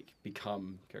that like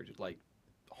become characters, like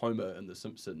Homer in The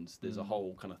Simpsons, there's a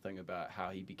whole kind of thing about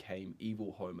how he became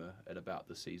evil Homer at about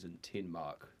the season 10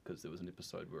 mark, because there was an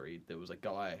episode where there was a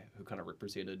guy who kind of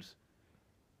represented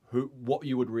what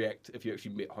you would react if you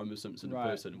actually met Homer Simpson in Right,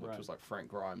 person, which right. was like Frank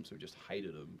Grimes, who just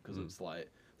hated him because it's like,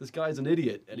 this guy's an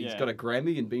idiot and he's Yeah. got a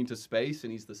Grammy and been to space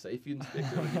and he's the safety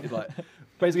inspector. And he'd, like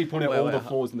basically point out all the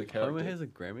flaws in the character. Homer has a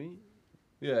Grammy.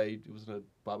 Yeah, he was in a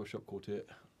barbershop quartet.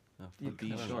 Oh, You fuck, I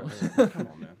don't shot. know. Come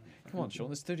on, man. Come on, Sean.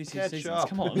 There's 32 Catch seasons. up.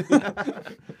 Come on.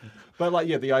 But like,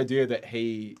 yeah, the idea that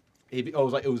it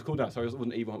was called now. Sorry, it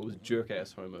wasn't evil. It was jerk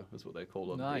ass Homer. Is what they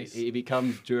call him. Nice. He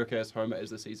becomes jerk ass Homer as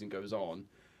the season goes on,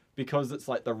 because it's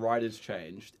like the writers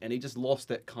changed, and he just lost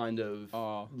that kind of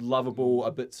Oh. lovable,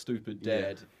 a bit stupid Yeah.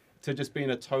 dad to just being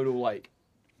a total like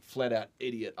flat out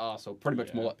idiot arsehole. Pretty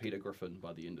much more Yeah. like Peter Griffin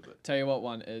by the end of it. Tell you what,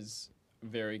 one is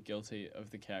very guilty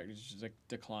of the characters just like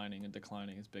declining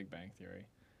is Big Bang Theory.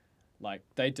 Like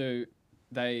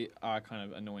they are kind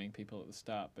of annoying people at the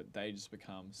start, but they just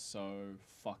become so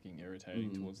fucking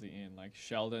irritating towards the end. Like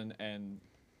Sheldon and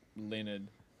Leonard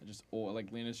are just all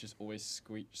like Leonard's just always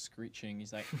screeching.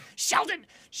 He's like, Sheldon,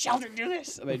 do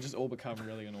this. And they just all become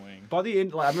really annoying. By the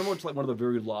end, like I remember watching like one of the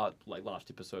very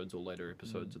last episodes or later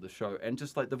episodes of the show, and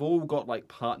just like they've all got like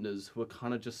partners who are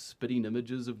kind of just spitting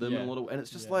images of them Yeah. a little, and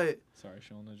it's just Yeah. like Sorry,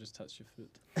 Sean, I just touched your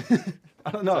foot.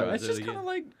 I don't know. Sorry, It's do it just kind of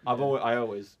again. like I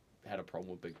always had a problem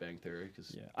with Big Bang Theory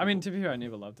because yeah. I mean, to be fair, I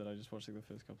never loved it. I just watched like the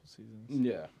first couple seasons.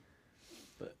 yeah.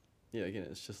 But yeah, again,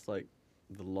 it's just like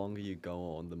the longer you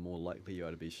go on, the more likely you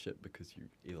are to be shit because you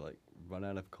either like run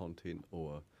out of content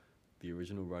or the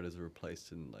original writers are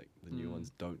replaced and like the new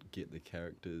ones don't get the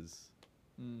characters,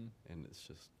 and it's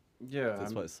just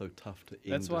that's why it's so tough to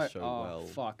end the show well.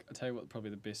 Fuck! I tell you what, probably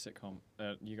the best sitcom.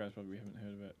 You guys probably haven't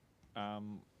heard of it.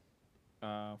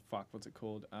 Fuck, what's it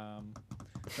called?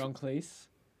 John Cleese.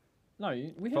 No,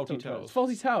 we have Faulty talked about it. Towers.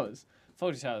 Faulty Towers.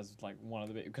 Faulty Towers is like one of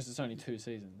the best because it's only 2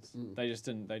 seasons. They just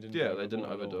didn't. Yeah, go they didn't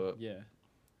overboard at overdo all. it. Yeah.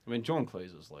 I mean, John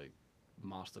Cleese is like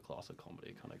masterclass of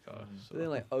comedy kind of guy. So. But then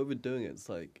like overdoing it's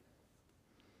like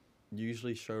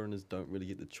usually showrunners don't really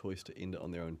get the choice to end it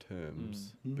on their own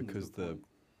terms because Good the point.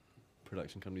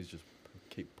 production companies just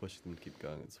keep pushing them to keep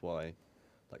going. It's why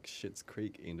like Schitt's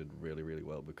Creek ended really, really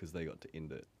well because they got to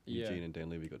end it. Yeah. Eugene and Dan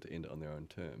Levy got to end it on their own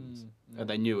terms. And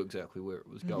they knew exactly where it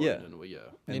was going. Yeah. And You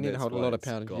And need to that's hold a why lot of it's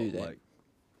power to got, do that. Like,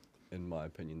 in my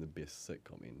opinion, the best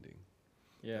sitcom ending.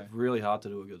 Yeah. Really hard to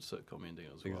do a good sitcom ending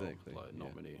as well. Exactly, Like not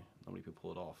yeah. many people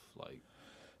pull it off. Like,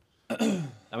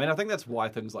 I mean, I think that's why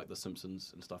things like The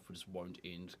Simpsons and stuff just won't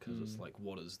end because it's like,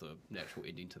 what is the natural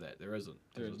ending to that? There isn't.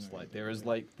 'Cause There is it's no like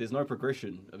ending, there's no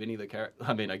progression of any of the characters.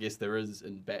 I mean, I guess there is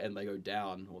in and they go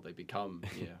down or they become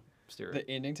stereo. The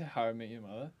ending to How I Met Your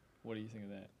Mother. What do you think of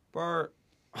that? Bro,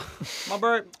 my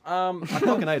bro, I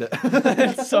fucking hate it.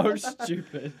 It's so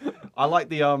stupid. I like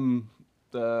the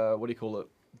what do you call it?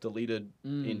 Deleted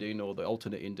ending or the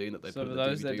alternate ending that they So put for in the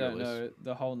those DVD that don't release. know,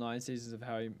 the whole 9 seasons of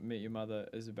How I Met Your Mother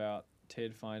is about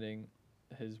Ted finding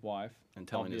his wife And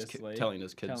telling his obviously, telling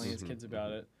his kids. telling his kids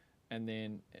about it, and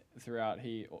then throughout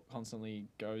he constantly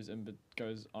goes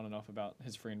on and off about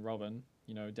his friend Robin,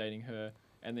 dating her,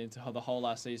 and then to the whole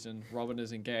last season, Robin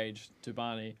is engaged to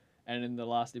Barney, and in the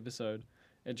last episode,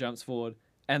 it jumps forward,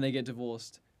 and they get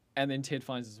divorced, and then Ted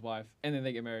finds his wife, and then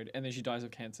they get married, and then she dies of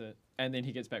cancer, and then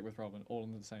he gets back with Robin, all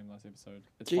in the same last episode.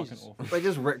 It's Jesus. fucking awful. They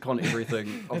just retcon everything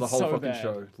of the It's whole so fucking bad.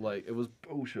 show. Like it was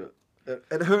bullshit.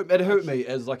 It hurt me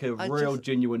as like a I real just-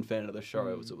 genuine fan of the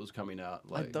show as it was coming out.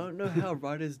 Like, I don't know how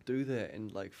writers do that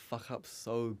and like fuck up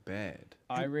so bad.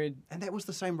 I read and that was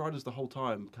the same writers the whole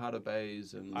time, Carter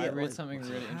Bays and I Yeah, read like, something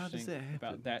really how does interesting that about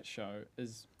happen? that show.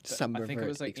 Is that Some I think it revert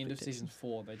was like end of season expectations.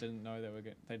 4. They didn't know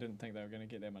they didn't think they were going to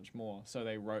get that much more, so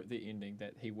they wrote the ending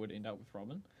that he would end up with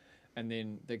Robin, and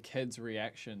then the kids'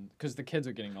 reaction because the kids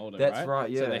are getting older. That's right,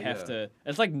 So yeah, they have yeah. to.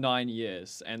 It's like 9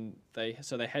 years, and they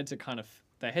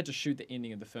had to shoot the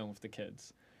ending of the film with the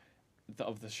kids.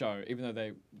 Of the show, even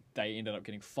though they ended up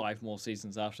getting 5 more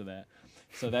seasons after that,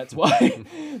 so that's why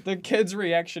the kids'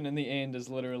 reaction in the end is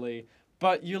literally,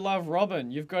 "But you love Robin,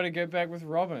 you've got to go back with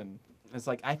Robin." it's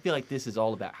like I feel like this is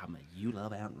all about how much you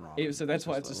love Aunt Robin. So that's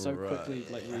why it's just so Right. quickly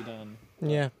like redone.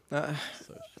 Yeah.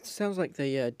 So It sounds like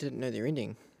they didn't know their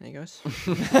ending. Hey guys.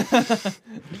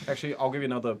 Actually, I'll give you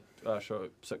another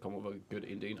sitcom with a good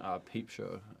ending. Peep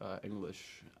Show,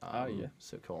 English yeah.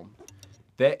 sitcom.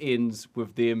 That ends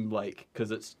with them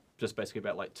because it's just basically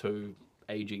about like 2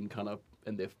 aging kind of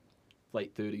in their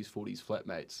late 30s, 40s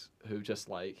flatmates who just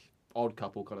like odd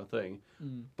couple kind of thing.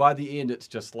 By the end, it's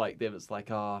just like them. It's like,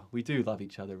 we do love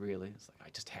each other, really. It's like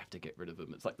I just have to get rid of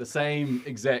him. It's like the same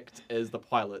exact as the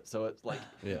pilot. So it's like,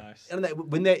 yeah. Nice. and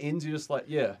when that ends, you're just like,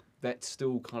 yeah, that's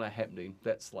still kind of happening.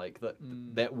 That's like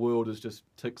that world is just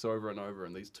ticks over and over,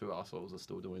 and these 2 assholes are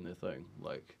still doing their thing.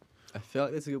 Like, I feel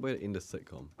like that's a good way to end a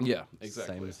sitcom. yeah,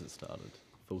 exactly. Same as it started.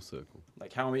 Full circle.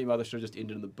 Like How I Met Your Mother should have just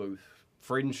ended in the booth.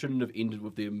 Friends shouldn't have ended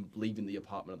with them leaving the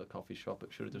apartment or the coffee shop.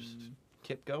 It should have just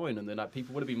kept going, and then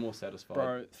people would have been more satisfied.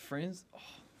 Bro, Friends. Oh,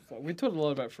 fuck, we talked a lot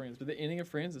about Friends, but the ending of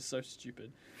Friends is so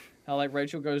stupid. How like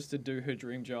Rachel goes to do her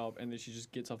dream job, and then she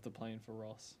just gets off the plane for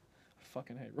Ross. I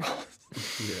fucking hate Ross.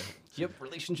 Yeah. Yep,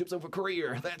 relationships over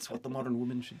career. That's what the modern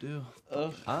woman should do.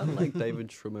 Ugh. Aren't like David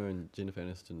Schwimmer and Jennifer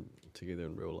Aniston together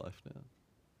in real life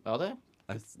now? Are they?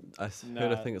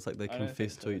 Heard a thing. It's like they I don't confess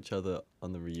think to so. each other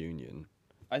on the reunion.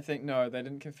 I think no, they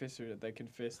didn't confess to it. They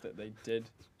confessed that they did.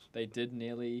 They did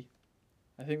nearly.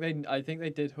 I think they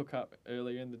did hook up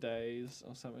earlier in the days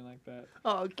or something like that.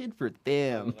 Oh, good for I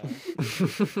them. don't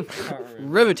know. Can't remember.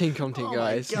 Riveting content,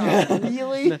 guys.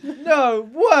 Really? No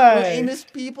way. Famous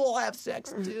people have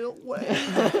sex too.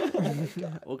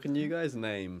 Well, can you guys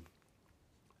name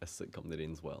a sitcom that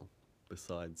ends well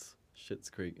besides Schitt's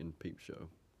Creek and Peep Show?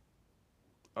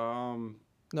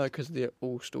 No, because they're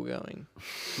all still going.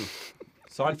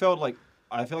 Seinfeld,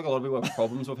 I feel like a lot of people have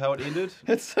problems with how it ended.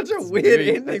 It's such a Very weird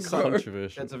ending, bro.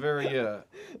 controversial. It's a very,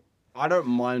 I don't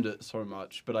mind it so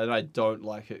much, but I don't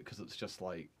like it because it's just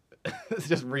like, it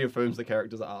just reaffirms the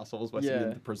characters are assholes by sending them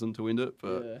Yeah. to prison to end it.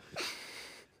 But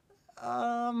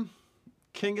Yeah.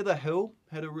 King of the Hill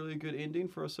had a really good ending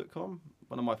for a sitcom.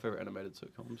 One of my favorite animated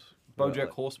sitcoms. Well, BoJack like-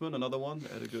 Horseman, another one.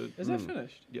 That had a good. Is that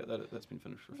finished? Yeah, that's been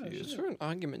finished for a Oh, few shit. years. Just for an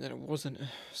argument that it wasn't a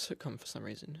sitcom for some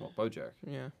reason. What, BoJack?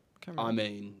 Yeah. Can't I remember.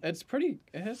 mean, It's pretty.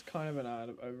 It has kind of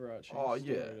an overarching. Oh, story,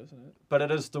 yeah. doesn't it? but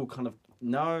it is still kind of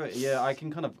no. Yeah, I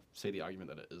can kind of see the argument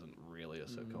that it isn't really a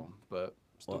sitcom, but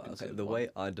still Well, okay, considered the one. way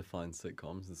I define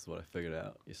sitcoms, this is what I figured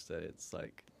out yesterday. It's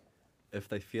like, if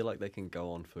they feel like they can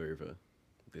go on forever,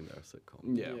 then they're a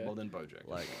sitcom. Yeah, Yeah. well then BoJack.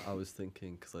 Like, I was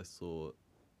thinking, because I saw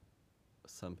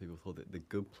some people thought that The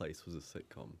Good Place was a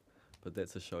sitcom, but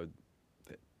that's a show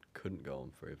that couldn't go on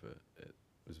forever. It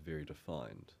was very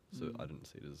defined, so I didn't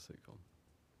see it as a sitcom.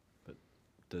 But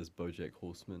does BoJack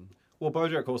Horseman? Well,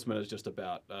 BoJack Horseman is just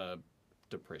about a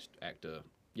depressed actor,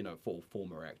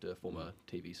 former actor, former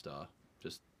TV star,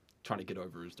 just trying to get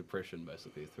over his depression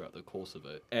basically throughout the course of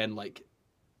it. And like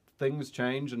things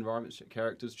change, environments,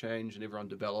 characters change, and everyone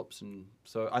develops. And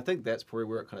so I think that's probably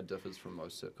where it kind of differs from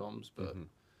most sitcoms. But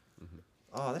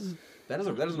that is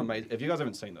an amazing. If you guys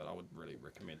haven't seen that, I would really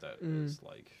recommend that. It's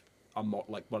like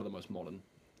like one of the most modern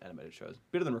animated shows,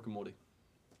 better than Rick and Morty,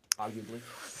 arguably.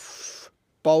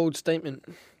 Bold statement.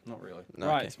 Not really. No,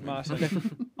 Right, okay.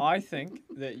 Martin. I think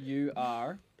that you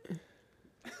are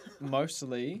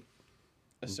mostly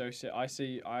associate.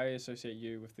 I associate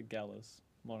you with the Gallers,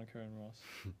 Monica and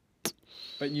Ross.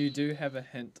 But you do have a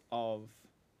hint of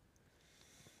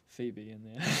Phoebe in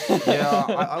there. Yeah,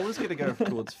 I was gonna go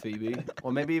towards Phoebe,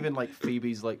 or maybe even like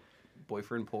Phoebe's like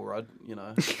boyfriend Paul Rudd.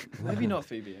 Maybe not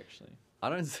Phoebe actually. I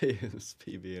don't see him as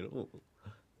Phoebe at all.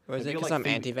 Or is If it you because like I'm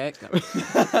Phoebe- anti-vax? No.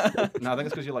 No, I think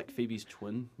it's because you're like Phoebe's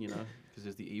twin. Because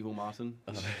there's the evil Martin.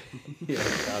 Yeah,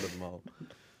 out of them all.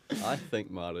 I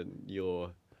think, Martin, you're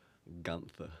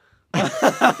Gunther.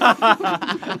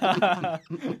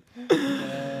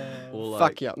 Or like,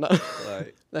 Fuck you up. No.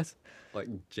 like, That's like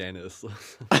Janice.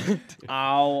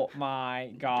 Oh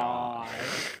my god.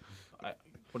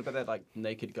 What about that like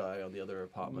naked guy on the other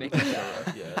apartment? Naked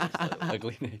Yeah. It's like,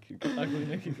 Ugly naked guy. Ugly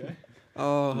naked guy.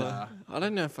 oh, Nah. I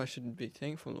don't know if I should be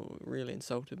thankful or really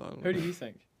insulted by Who do you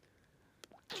think?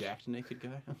 jacked naked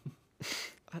guy.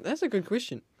 That's a good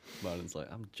question. Martin's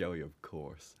like, I'm Joey, of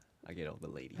course. I get all the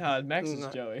ladies. Max is No.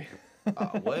 Joey.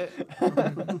 What?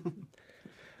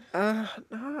 No,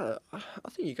 I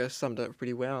think you guys summed it up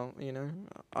pretty well.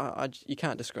 You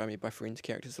can't describe me by Friends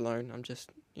characters alone. I'm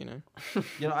just, I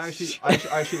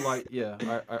actually like. Yeah,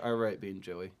 I rate being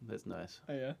Joey. That's nice.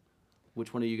 Oh yeah.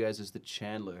 Which one of you guys is the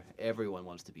Chandler? Everyone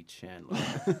wants to be Chandler.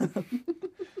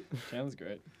 Chandler's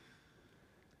great.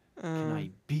 Can I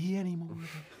be anymore?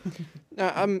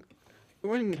 No,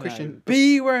 one Can question. I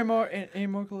be wearing any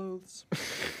more clothes?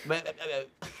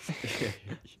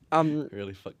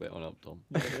 Really fucked that one up, Tom.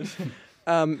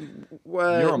 You're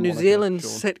a New Monica, Zealand Sean.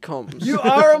 sitcoms. You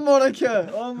are a Monica.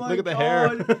 Oh my Look at the god.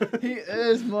 hair. He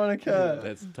is Monica.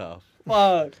 That's tough.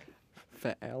 Fuck.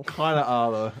 Fat Al. Kind of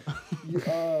are though. You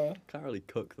are. Can't really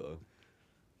cook, though.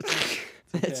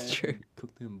 That's Okay. true.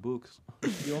 Cook them books.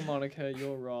 You're Monica.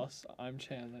 You're Ross. I'm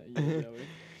Chandler. You're Joey.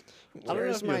 I don't know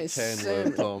Where's if you're my Chandler,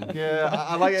 sim- Tom. Yeah,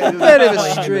 I like it. It's a bit of a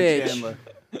Chandler, stretch. Chandler.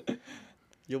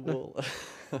 You're more...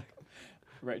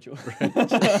 Rachel.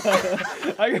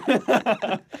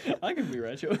 I can be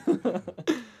Rachel.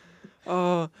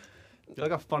 Oh, You're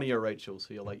like a funnier Rachel,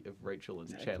 so you're like if Rachel and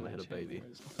Chandler had a baby.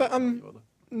 but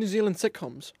New Zealand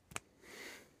sitcoms.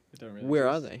 They don't really Where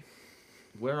are exist. they?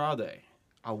 Where are they?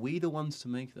 Are we the ones to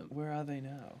make them? Where are they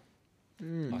now?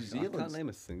 Mm. I can't Zealand's- name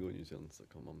a single New Zealand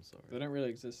sitcom, I'm sorry. They don't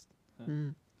really exist. Huh.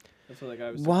 Mm. That's what that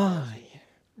guy was. Why?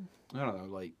 I don't know,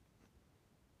 like.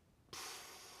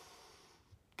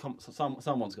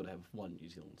 Someone's got to have one New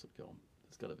Zealand sitcom.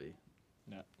 It's got to be.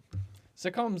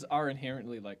 Sitcoms are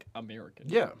inherently like American.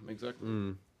 Yeah, exactly.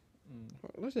 Mm.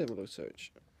 Let's have a little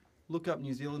search. Look up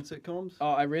New Zealand sitcoms. Oh,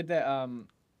 I read that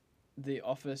the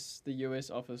US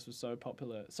office was so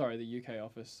popular. Sorry, the UK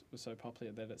office was so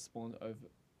popular that it spawned over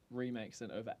remakes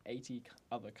in over 80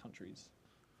 other countries.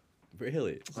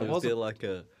 Really? So It is was there like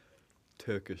a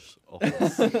Turkish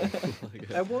office? Like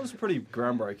a- It was pretty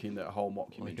groundbreaking, that whole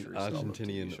mockumentary Like an style of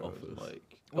Argentinian TV shows. office.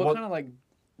 Like, Well, kind of like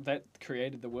that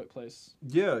created the workplace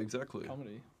yeah, exactly.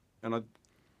 comedy. And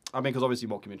I mean, because obviously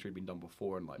mockumentary had been done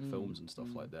before in like films and stuff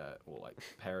like that, or like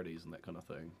parodies and that kind of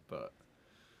thing. But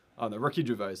I don't know, Ricky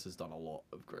Gervais has done a lot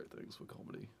of great things for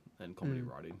comedy and comedy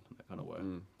writing in that kind of way.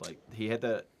 Like he had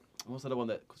that. What was that one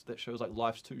that shows like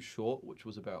Life's Too Short, which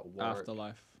was about Warwick.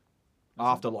 Afterlife.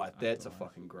 Afterlife. That's a Afterlife.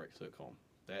 fucking great sitcom.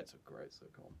 That's a great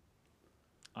sitcom.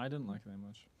 I didn't like it that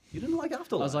much. You didn't like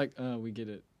Afterlife? I was like, oh, we get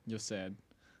it. You're sad.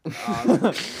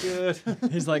 good.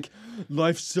 He's like,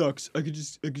 life sucks. I could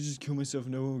just kill myself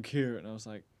and no one would care. And I was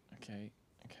like, okay.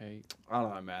 Okay. I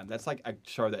don't know, man. That's like a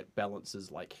show that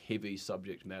balances like heavy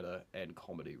subject matter and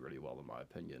comedy really well, in my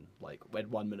opinion. Like, at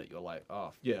 1 minute you're like,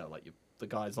 oh yeah, like the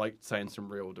guy's like saying some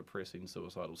real depressing,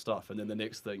 suicidal stuff, and then the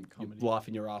next thing Comedy. you're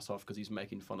laughing your ass off because he's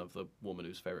making fun of the woman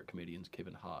whose favorite comedian's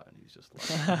Kevin Hart, and he's just like,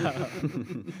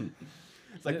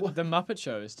 it's like what? The Muppet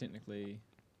Show is technically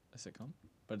a sitcom,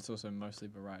 but it's also mostly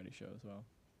variety show as well.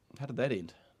 How did that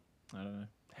end? I don't know.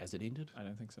 Has it ended? I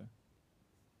don't think so.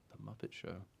 The Muppet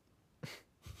Show.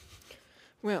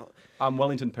 Well,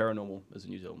 Wellington Paranormal is a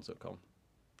New Zealand sitcom.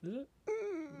 Is it?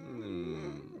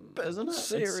 But isn't it? It's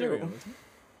serial. Isn't it?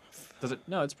 Does it?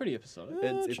 No, it's pretty episodic.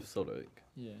 It's episodic,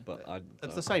 Yeah. but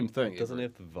It's the same thing. It doesn't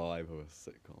have the vibe of a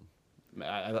sitcom.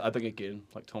 I think again,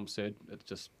 like Tom said, it's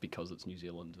just because it's New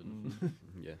Zealand and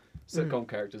Yeah. sitcom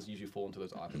characters usually fall into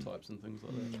those archetypes and things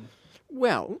like that.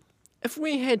 well, if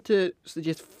we had to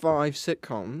suggest 5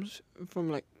 sitcoms from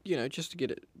like, just to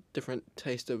get a different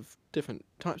taste of different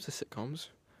types of sitcoms,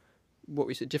 what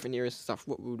we said, different eras and stuff,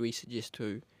 what would we suggest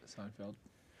to? Seinfeld.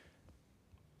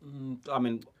 I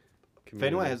mean, if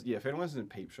anyone Community. has a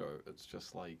Peep Show, it's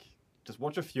just like just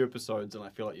watch a few episodes and I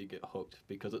feel like you get hooked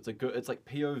because it's like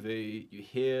POV. You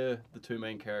hear the two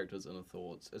main characters' inner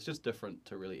thoughts. It's just different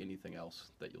to really anything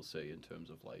else that you'll see in terms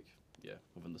of like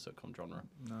within the sitcom genre.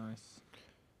 Nice.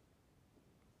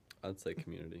 I'd say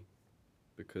Community,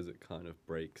 because it kind of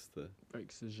breaks the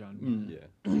Breaks the genre. yeah.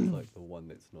 It's like the one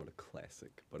that's not a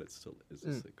classic, but it still is a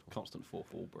sitcom. Constant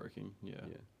fourth wall breaking. Yeah.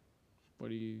 What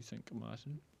do you think,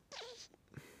 Martin?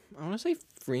 I want to say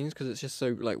Friends because it's just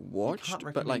so like watched,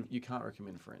 but like, you can't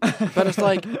recommend Friends. but it's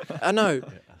like I know. Yeah,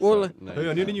 Well, so, no, Hey, you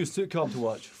I need a can't. new sitcom to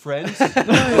watch. Friends?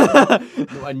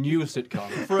 No, a new sitcom.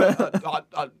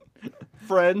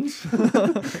 Friends?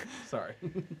 Sorry.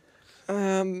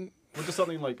 Or just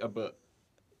something like a bit.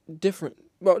 Different.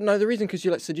 Well, no, the reason because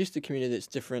you like suggested Community that's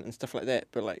different and stuff like that,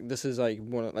 but like this is like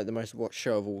one of like the most watched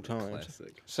show of all time.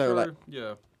 Classic. So like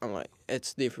yeah. I'm like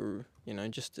it's there for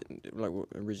just like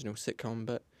original sitcom,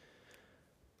 but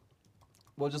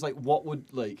Well, just like what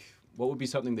would be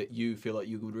something that you feel like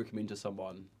you would recommend to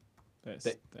someone? That's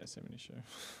That- that 70 show.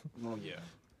 Well, yeah.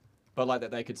 But like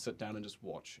that they could sit down and just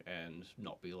watch and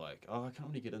not be like, oh, I can't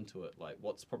really get into it. Like,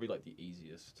 what's probably like the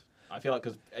easiest? I feel like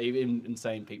because even in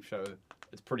saying Peep Show,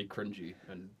 it's pretty cringy,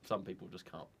 and some people just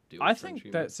can't deal with I cringe think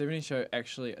humor. that 70 show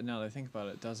actually, now that I think about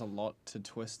it, does a lot to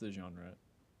twist the genre.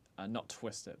 Not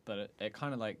twist it, but it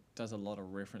kind of like does a lot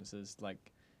of references.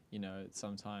 Like,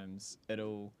 sometimes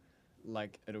it'll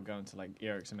go into like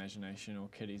Eric's imagination or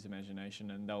Kitty's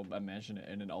imagination, and they'll imagine it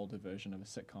in an older version of a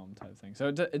sitcom type thing. So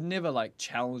it never like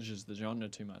challenges the genre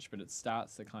too much, but it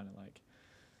starts to kind of like,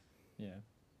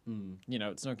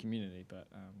 it's no Community, but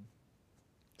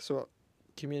so what,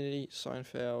 Community,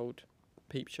 Seinfeld,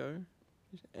 Peep Show,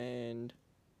 and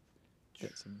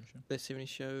that 70 show. that 70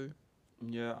 show.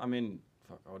 Yeah, I mean,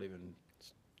 fuck, I would even.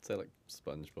 Say like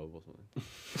SpongeBob or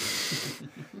something.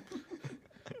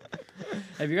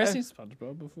 Have you guys seen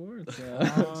SpongeBob before? It's,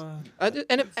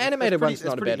 Animated pretty- one's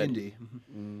not a pretty bad indie.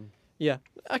 Yeah.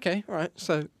 Okay. All right.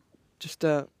 So, just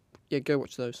go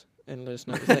watch those and let us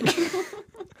know what you think.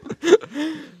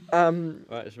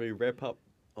 Alright, should we wrap up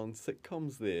on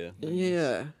sitcoms there?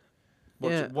 Yeah.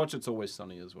 Yeah. Watch It's Always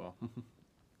Sunny as well.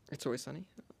 It's Always Sunny.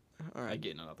 All right.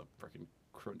 Again, another freaking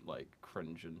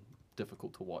cringe and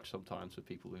difficult to watch sometimes for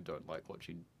people who don't like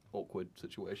watching awkward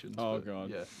situations. Oh, but, God.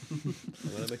 Yeah. I'm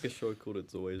gonna make a show called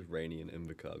It's Always Rainy in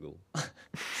Invercargill.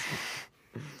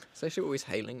 It's actually always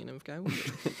hailing in Invercargill.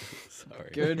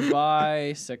 Sorry.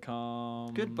 Goodbye,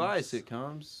 sitcom. Goodbye,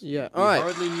 sitcoms. Yeah. We All right.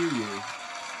 hardly knew you.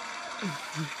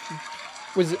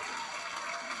 Was it?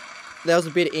 That was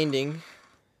a better ending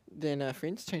than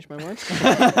Friends. Changed my mind.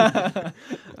 I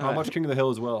watched King of the Hill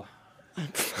as well. I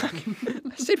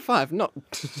said 5, not.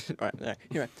 All right. No.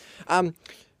 Anyway,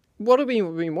 what have we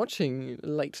been watching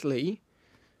lately?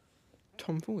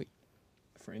 Tom Foy.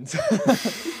 Friends. I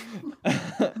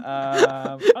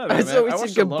don't know, I man. thought we I said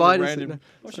watched a lot goodbye of to random,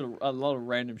 watched a lot of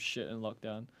random shit in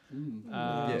lockdown.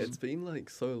 Yeah, it's been like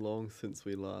so long since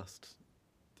we last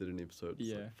did an episode. It's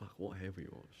Yeah. like, fuck, what have we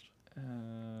watched?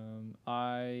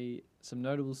 Some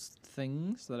notable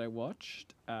things that I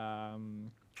watched. Saw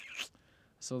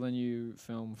the new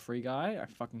film Free Guy. I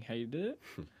fucking hated it.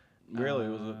 Really?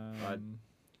 Was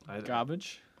it?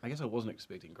 Garbage. I guess I wasn't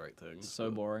expecting great things. So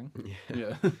but- boring.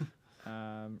 Yeah.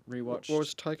 Rewatched. What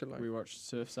was Taika like? Rewatched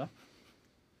Surf's Up.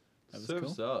 That was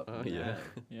Surf's cool. Up. Oh, yeah.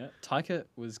 Yeah. Taika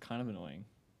was kind of annoying.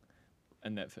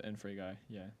 In Free Guy.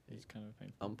 Yeah. He's kind of a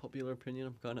pain. Unpopular opinion,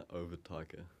 I'm kind of over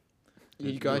Taika.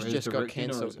 You guys His just got directing or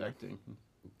his cancelled. acting.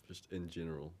 Just in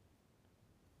general.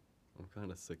 I'm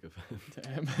kind of sick of it.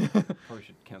 Damn. Probably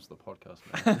should cancel the podcast,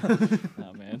 man.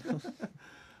 Oh man.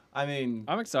 I mean,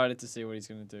 I'm excited to see what he's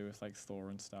gonna do with like Thor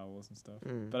and Star Wars and stuff.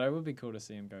 Mm. But it would be cool to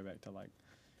see him go back to like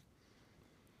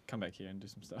come back here and do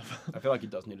some stuff. I feel like he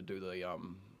does need to do the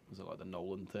is it like the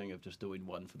Nolan thing of just doing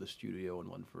one for the studio and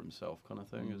one for himself kind of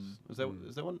thing? Is that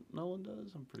what Nolan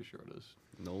does? I'm pretty sure it is.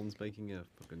 Nolan's making a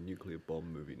fucking nuclear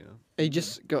bomb movie now. He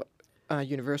just got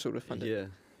Universal to fund it. Yeah,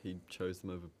 he chose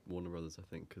them over Warner Brothers, I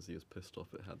think, because he was pissed off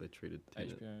at how they treated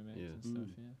Tenet. HBO Max Yeah. and stuff.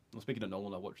 Yeah. Well, speaking of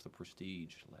Nolan, I watched The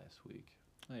Prestige last week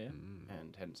Oh yeah.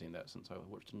 and hadn't seen that since I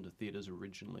watched it in the theaters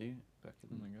originally back Oh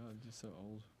in my god, you're so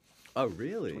old. Oh,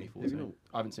 really? Have you 2014. not-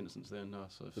 I haven't seen it since then. No,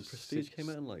 so The Prestige came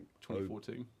out in like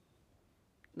 2014.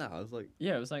 No, it was like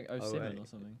Yeah, it was like 07 08. or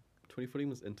something. 2014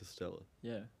 was Interstellar.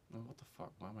 Yeah. Oh, what the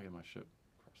fuck? Why am I getting my shit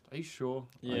crossed? Are you sure?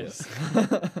 Yes.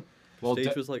 Well,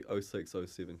 Prestige was like 06,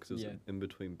 07 because it was Yeah. in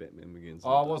between Batman Begins. Oh,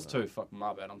 I and was Dark Knight. too. Fuck,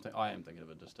 my bad. I am thinking of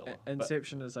Interstellar. but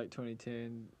Inception is like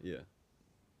 2010. Yeah.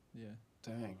 Yeah.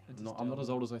 dang, Interstellar. I'm not as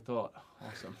old as I thought.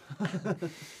 Awesome.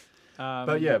 Um,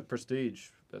 But yeah, Prestige.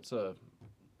 That's a.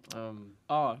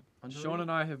 Oh, underrated. Sean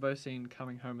and I have both seen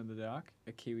Coming Home in the Dark,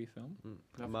 a Kiwi film.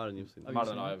 Martin, you've seen Have it. you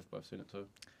Martin and seen I it? have both seen it too.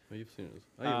 Oh, you've seen it.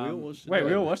 Oh, yeah, we all watched it. Wait, we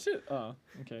together. all watched it? Oh,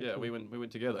 okay. Yeah, cool. we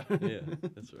went together. Yeah,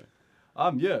 that's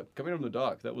right. Yeah, Coming From the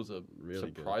Dark. That was a Really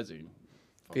good. surprising.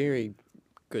 Very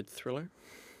good thriller.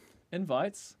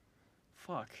 Invites?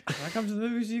 Fuck. Can I come to the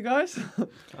movies with you guys?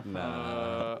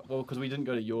 Nah. Well, because we didn't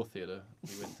go to your theater,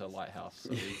 we went to Lighthouse. So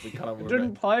we kind of were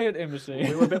Didn't play at Embassy.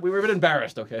 we were a bit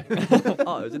embarrassed. Okay.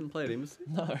 Oh, it didn't play at Embassy?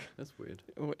 No. That's weird.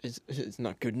 What is it's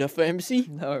not good enough for Embassy?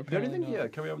 No, The only apparently thing, not. yeah,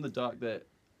 Coming Up in the Dark that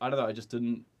I don't know, I just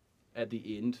didn't at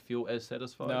the end feel as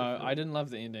satisfied. No, I didn't love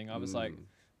the ending. I was like,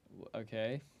 Mm.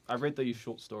 okay. I read the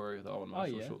short story, the Owen Oh,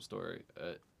 Marshall yeah. short story.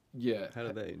 Yeah, How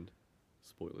did that end?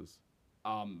 Spoilers.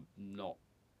 not.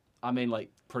 I mean, like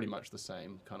pretty much the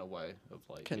same kind of way of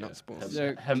like. Cannot yeah,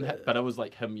 spoil. him, but it was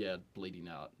like him, bleeding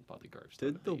out by the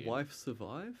gravestone. Did at the end. wife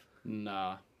survive?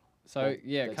 Nah. So, Well,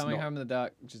 yeah, that's Coming not- Home in the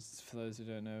Dark, just for those who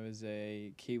don't know, is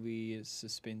a Kiwi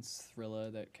suspense thriller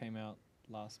that came out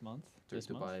last month.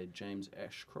 Directed by James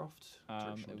Ashcroft.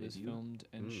 directional It was debut. filmed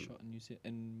and Mm. shot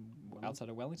in outside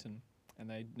of Wellington, and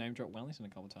they name dropped Wellington a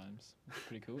couple times. It's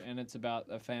pretty cool, and it's about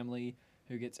a family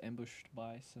who gets ambushed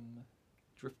by some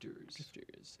Drifters.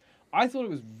 drifters. I thought it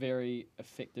was very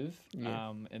effective,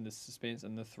 Yeah. in the suspense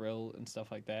and the thrill and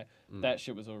stuff like that. Mm. That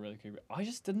shit was all really cool. I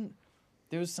just didn't.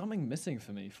 There was something missing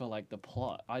for me for like the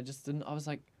plot. I just didn't. I was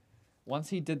like, once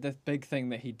he did the big thing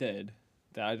that he did,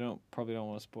 that I probably don't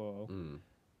want to spoil. Mm.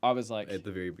 I was like, At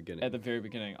the very beginning. at the very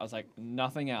beginning, I was like,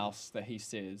 nothing else that he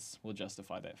says will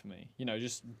justify that for me. You know,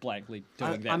 just blankly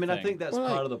doing that. I mean, thing. I think that's Well,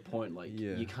 part like- of the point. Like,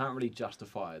 Yeah. you can't really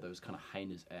justify those kind of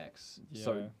heinous acts. Yeah.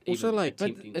 So Also, even like-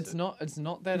 But attempting it's to- not. It's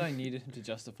not that I needed him to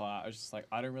justify it. I was just like,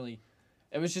 I don't really.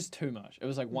 It was just too much. It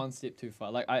was like one step too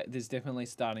far. Like there's definitely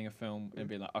starting a film and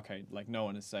being like, okay, like no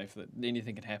one is safe. That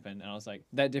anything can happen. And I was like,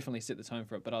 that definitely set the tone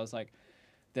for it. But I was like,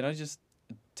 then I just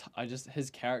his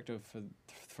character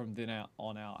from then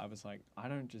on out. I was like, I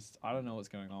don't know what's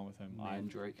going on with him.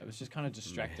 Mandrake. It was just kind of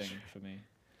distracting for me.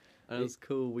 And it's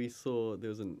cool. We saw there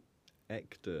was an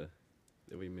actor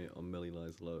that we met on Millie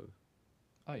Lies Low.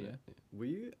 Oh yeah, Were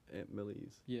you at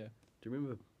Millie's? yeah. Do you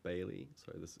remember Bailey?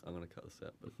 Sorry, I'm gonna cut this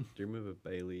out. But do you remember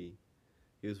Bailey?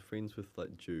 He was friends with like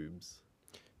Jubes.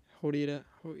 Horira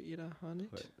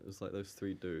Hanet. Wait, it was like those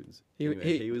three dudes. He- Anyway,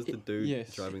 he- he was the dude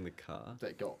Yes. driving the car.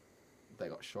 They got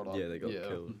shot up. Yeah, they got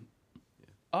killed.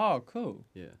 Oh cool.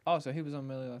 Yeah, Oh, so he was on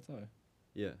Millie Lato.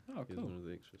 yeah. Oh He was cool. one of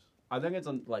the extras. I think it's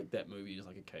on like that movie is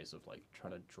like a case of like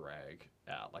trying to drag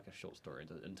out like a short story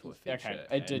into a feature. Okay,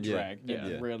 it did and- Yeah, drag. yeah.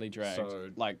 It really dragged. So-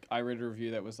 Like I read a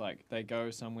review that was like they go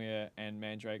somewhere and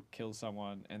Mandrake kills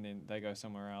someone and then they go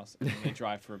somewhere else and then they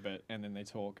drive for a bit and then they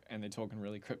talk and they talk in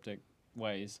really cryptic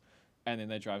ways and then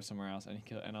they drive somewhere else and he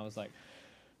kill and I was like,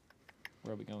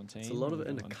 where are we going, team? It's a lot of Where it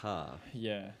are in we a going? car.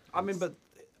 Yeah. I mean, but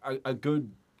a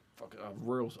good,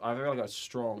 I feel like a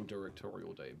strong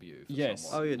directorial debut. For Yes.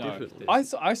 someone. Oh, yeah, No. definitely.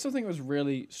 I still think it was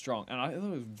really strong and I thought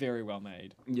it was very well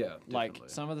made. Yeah, Like definitely.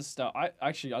 some of the stuff, I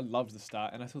loved the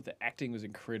start and I thought the acting was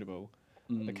incredible.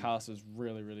 The cast was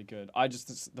really, really good.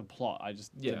 The plot, I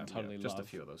just didn't totally just love. a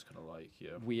few of those kind of like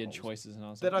Weird holes choices, and I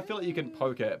was that like, I feel like you can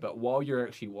poke at, but while you're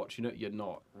actually watching it, you're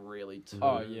not really too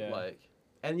Oh, yeah. like.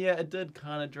 And yeah, it did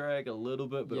kind of drag a little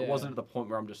bit, but it Yeah. wasn't at the point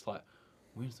where I'm just like,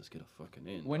 when's this gonna fucking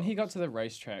end? when he got to the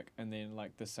racetrack and then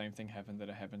like the same thing happened that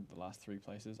it happened the last three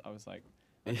places, I was like,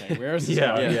 okay, where is this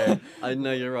Yeah, going? yeah. I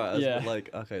know you're right. I was Yeah. like,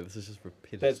 okay, this is just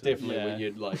repetitive. That's definitely Yeah. when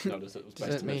you'd like notice it was Does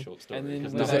based that on a mean- short story. And then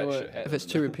 'cause when none they of that were- shit if happened If it's in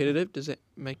too it. repetitive, does it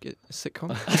make it a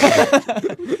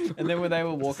sitcom? And then when they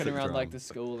were walking Sick around like drama. the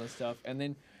school and stuff, and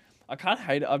then I can't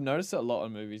hate it. I've noticed it a lot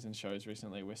on movies and shows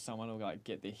recently, where someone will like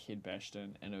get their head bashed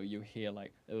in, and you'll hear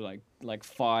like it'll, like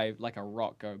five like a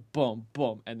rock go boom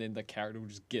boom, and then the character will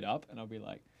just get up, and I'll be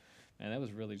like, man, that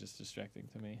was really just distracting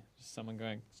to me. Just someone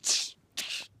going.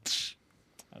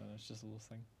 I don't know. It's just a little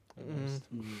thing. I noticed.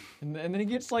 And then he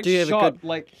gets like Do you have a shot good-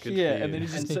 like good here, for and then he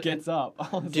you. just And so- gets up. I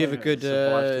was Do you have a like, good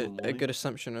survive till the a morning. good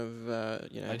assumption of I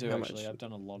do how actually. much I've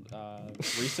done a lot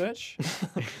research.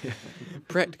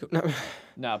 practical? No.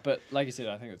 Nah, but like you said,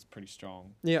 I think it's pretty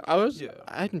strong. Yeah, Yeah.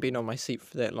 I hadn't been on my seat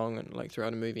for that long and like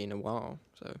throughout a movie in a while.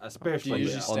 So Especially Do you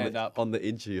yeah. usually stand up? on the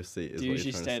edge of your seat. Is Do you what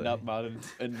usually you're trying stand to say. up, Martin,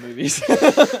 in movies?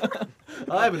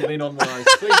 I haven't been on my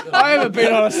seat. I haven't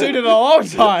been on a suit in a long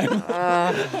time.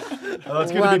 Oh,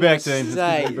 it's good to be back, Dean. It's good to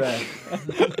Say. be back.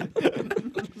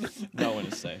 No one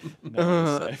is safe. No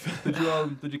one is safe.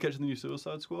 Did you catch the new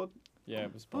Suicide Squad? Yeah,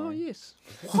 it was Oh boring. yes.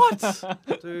 What?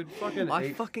 Dude, fucking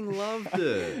I fucking loved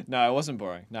it. No, it wasn't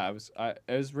boring. No, it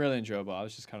was really enjoyable. I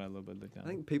was just kind of a little bit let down. I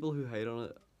think people who hate on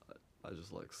it are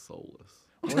just like soulless.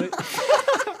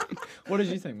 What did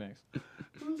you think, Max?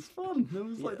 It was fun. It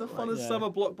was like the funnest yeah. summer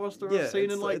blockbuster I've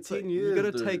seen in like 10 years. You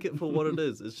gotta dude. take it for what it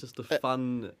is. It's just a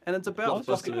fun And it's about I was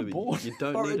fucking. kinda bored. You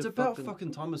don't Bro, need it's a about fucking.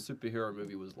 fucking time a superhero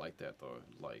movie was like that though.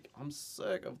 Like I'm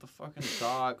sick of the fucking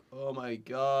dark. Oh my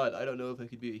god, I don't know if I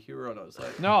could be a hero or not. It's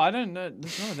like No, I don't know.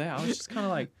 There's none of that. I was just kind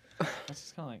of like, eh.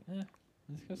 It's kind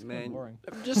of Man. boring.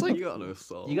 Just like you got no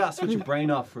soul. you gotta switch your brain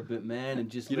off for a bit, man, and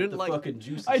just You let didn't the like- fucking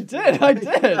juices. I did.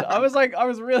 I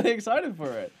was really excited for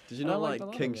it. Did you And I not liked a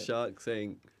like lot King of it. Shark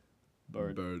saying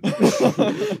Bird. no,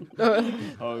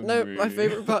 my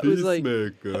favorite part was like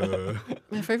Peacemaker.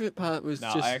 my favorite part was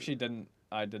No, just I actually didn't.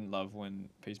 I didn't love when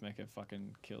Peacemaker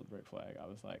fucking killed Rick Flag. I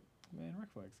was like, man, Rick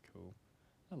Flag's cool.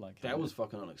 I like him. That was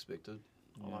fucking unexpected.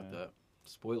 I like Yeah. that.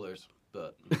 Spoilers,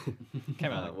 but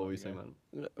Came out. What were you saying,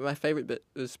 man? my favorite bit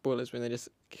was spoilers when they just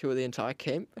kill the entire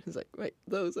camp. It's like, wait,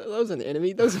 those are the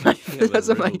enemy. Those are my. Yeah, those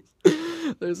the are my.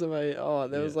 rebels. Those are my. Oh,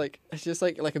 that was Yeah. like it's just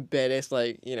like a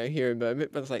badass hero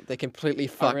moment, but it's like they completely I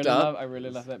fucked really up. love. I really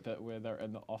love that bit where they're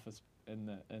in the office in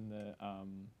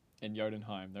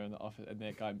Jotunheim. They're in the office and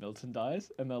that guy Milton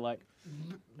dies, and they're like,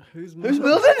 Who's Milton?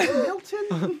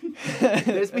 Milton?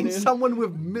 There's been someone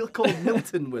with called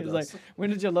Milton with he's us. like, when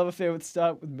did your love affair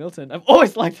start with Milton? I've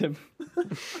always liked him.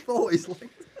 I've always liked.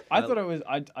 I thought it was.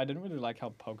 I didn't really like how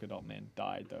Polka Dot Man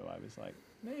died though. I was like,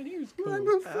 man, he was cool. I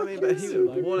mean, but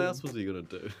Like what him. else was he gonna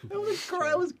do? It was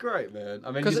great. It was great, man.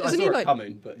 I mean, 'Cause I isn't saw he it like-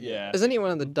 coming, but yeah. Isn't he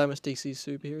one of the dumbest DC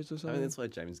superheroes or I something? mean, that's why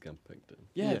James Gunn picked it.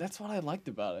 Yeah, Yeah. that's what I liked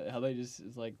about it. How they just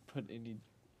like put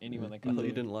anyone they I could. thought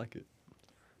you didn't like it.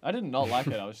 I did not like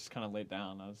it. I was just kind of let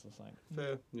down. I was just like,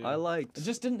 Fair. Yeah. I liked. it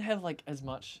just didn't have like as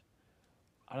much.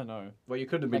 I don't know. Well, you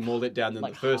couldn't have been like, more let down than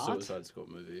like the first heart? Suicide Squad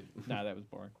movie. Nah, that was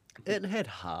boring. It had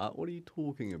heart. What are you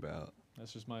talking about?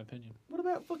 That's just my opinion. What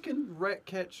about fucking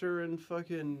Ratcatcher and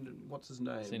fucking what's his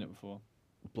name? Seen it before.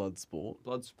 Bloodsport.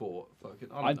 Bloodsport. Fucking.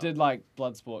 I did like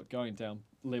Bloodsport going down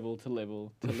level to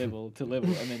level to level to level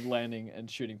and then landing and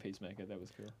shooting Peacemaker. That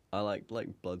was cool. I like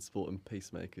Bloodsport and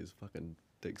Peacemaker's fucking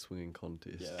dick swinging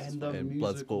contest. Yeah, that's And the and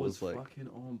music Bloodsport was like fucking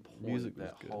on point. music was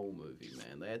That good. whole movie,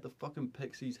 man. They had the fucking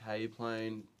Pixies hay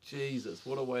playing. Jesus,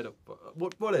 what a way to.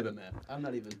 Whatever, man. I'm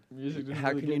not even. Music didn't how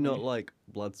really can you get not me. like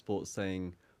Bloodsport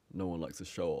saying no one likes to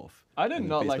show off? I did and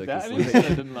not like that. I Peacemaker's didn't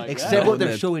say I didn't like Except that. what And they're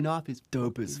they're showing off is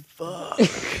dope as fuck.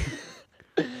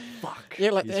 Fuck. yeah,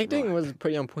 like He's the acting right. was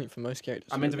pretty on point for most characters.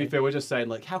 I mean, to be really. fair, we're just saying,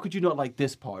 like, how could you not like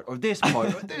this part, or this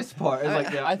part, or this part? It's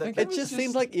like, yeah, I think It was just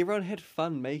seemed like everyone had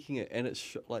fun making it, and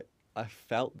it's like I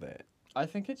felt that. I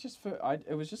think it just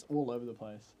it was just all over the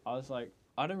place. I was like,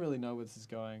 I don't really know where this is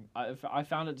going. I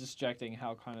found it distracting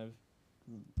how kind of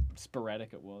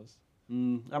sporadic it was. I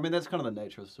mean, that's kind of the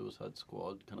nature of Suicide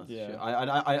Squad kind of Yeah. shit.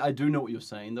 I do know what you're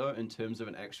saying, though, in terms of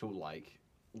an actual, like,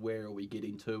 where are we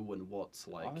getting to and what's,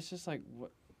 like... I was just like,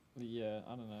 what? Yeah,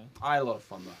 I don't know. I had a lot of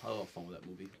fun, though. I had a lot of fun with that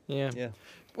movie. Yeah. Yeah.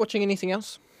 Watching anything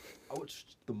else? I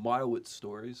watched the Meyerowitz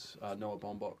stories, Noah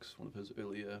Baumbach's, one of his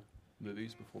earlier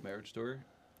movies before Marriage Story.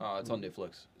 It's on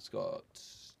Netflix. It's got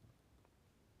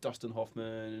Dustin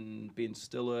Hoffman, Ben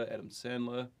Stiller, Adam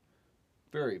Sandler.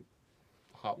 Very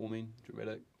heartwarming,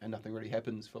 dramatic, and nothing really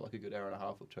happens for like a good hour and a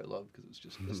half, which I love because it's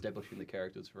just establishing the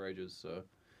characters for ages. So,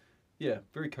 yeah,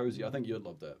 very cozy. I think you'd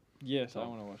love that. Yes, I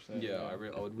want to watch that. Yeah, I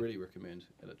would really recommend.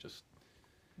 And it just,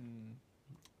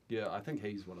 yeah, I think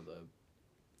he's one of the.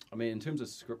 I mean, in terms of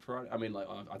script writing, I mean, like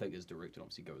I think his directing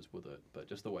obviously goes with it, but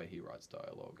just the way he writes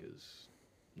dialogue is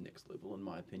next level in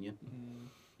my opinion.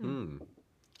 Hmm. What about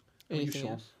you, Anything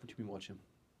Sean? else? What you been watching?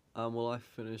 Well,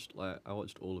 I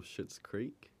watched all of Schitt's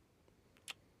Creek.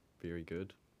 Very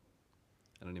good.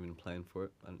 I didn't even plan for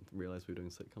it. I didn't realize we were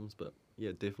doing sitcoms, but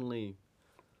yeah, definitely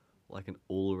like an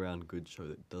all-around good show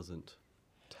that doesn't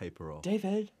taper off.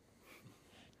 David.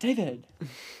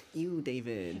 You,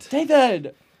 David.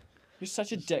 David. You're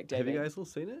such a dick, David. Have you guys all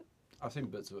seen it? I've seen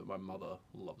bits of it. My mother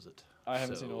loves it. I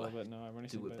haven't So, seen all of it. No, I've only Do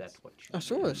seen with bits. that what you I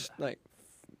saw will. this like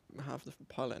half the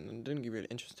pilot and didn't get really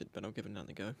interested, but I'll give it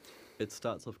another go. It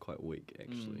starts off quite weak,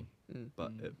 actually,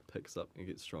 but Mm. it picks up and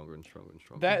gets stronger and stronger and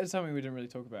stronger. That is something we didn't really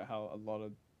talk about. How a lot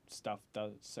of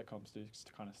sitcoms do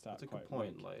kind of start That's a quite good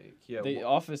point. weak. Like, yeah, The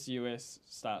Office US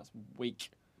starts weak.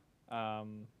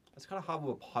 it's kind of hard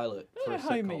with a pilot for a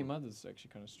How You Met Your sitcom. Mother's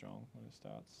actually kind of strong when it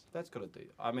starts. That's got to do.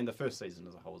 I mean, the first season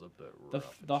as a whole is a bit The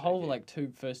rough. and the whole shaky.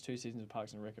 like first two seasons of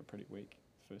Parks and Rec are pretty weak.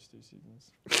 First 2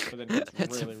 seasons, but then it's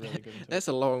That's a really really good. Into That's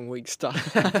it. a long week start.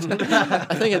 I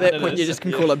think at that It point you is. just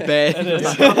can call it bad. It is.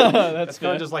 it's That's kind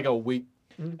fair. of just like a week.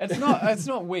 It's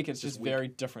not weak. It's Just just weak. very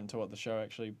different to what the show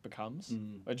actually becomes,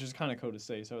 which is kind of cool to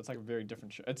see. So it's like a very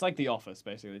different show. It's like The Office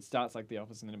basically. It starts like The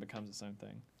Office and then it becomes its own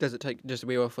thing. Does it take just a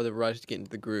wee while for the writers to get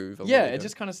into the groove? Of Yeah, what they're it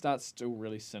just kind of starts still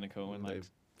really cynical and like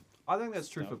They've- I think that's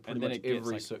true stuff. for pretty And then much it gets,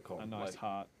 every like, sitcom. a nice like,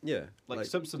 heart. Yeah, like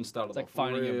Simpsons started it's like off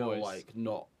finding your real, voice. like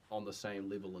not on the same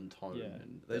level and tone. Yeah.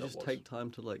 And they that it just was. take time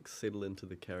to like settle into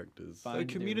the characters. Find The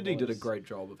their Community did a voice. great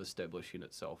job of establishing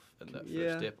itself in that first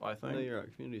Yeah. step. I think No, you're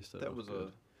right. Community stuff. that was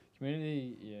a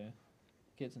Community, yeah,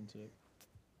 gets into it.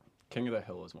 King of the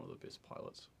Hill is one of the best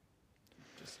pilots.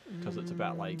 Just because it's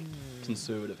about like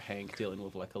conservative Hank dealing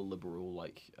with like a liberal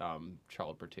like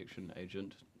child protection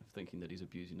agent, thinking that he's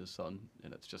abusing his son,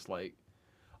 and it's just like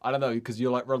I don't know because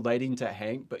you're like relating to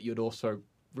Hank, but you'd also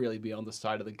really be on the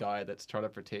side of the guy that's trying to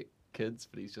protect kids,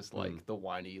 but he's just like the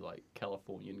whiny like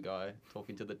Californian guy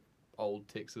talking to the old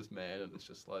Texas man, and it's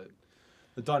just like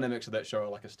the dynamics of that show are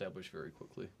like established very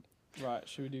quickly. Right,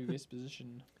 should we do guest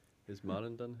position? Has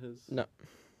Martin done his? No.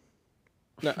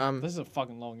 No, This is a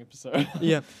fucking long episode.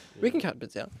 yeah, we can cut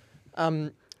bits out.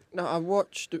 No, I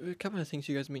watched a couple of things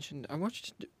you guys mentioned. I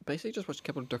basically just watched a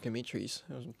couple of documentaries.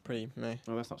 It was pretty meh.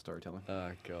 Oh, that's not storytelling.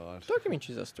 Oh god.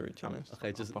 Documentaries are storytelling.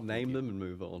 Okay, just fucking name with them and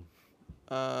move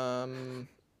on.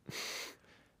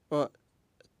 What?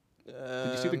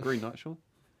 Did you see the Green Knight, Sean?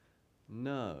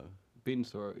 No. Ben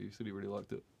saw it. He said he really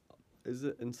liked it. Is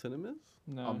it in cinemas?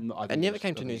 No. I It think never just-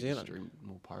 came I to think New he just Zealand. streamed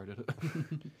or pirated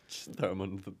it. Just throw him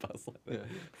under the bus like that.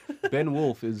 Yeah. Ben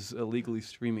Wolf is illegally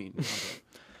streaming.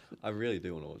 I really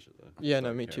do want to watch it though. Yeah, So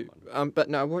no, me carry too. on. But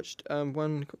no, I watched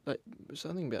one like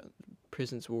something about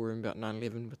President's War Room about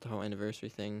 9/11 with the whole anniversary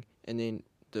thing, and then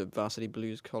the Varsity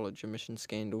Blues College admission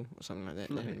scandal or something like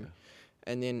that. Oh, that yeah. happened.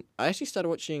 And then I actually started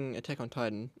watching Attack on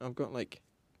Titan. I've got like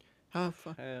half.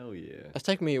 Hell yeah. It's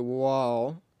taken me a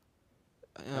while.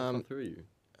 How far through are you?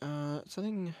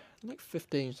 Something like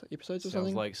 15 episodes or Sounds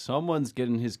something. like someone's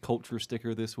getting his culture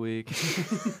sticker this week.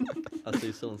 I see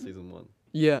you're still in season 1.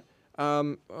 Yeah.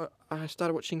 I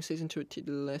started watching season 2 of Ted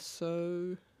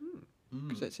Lasso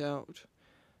because that's out.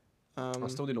 I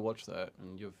still need to watch that,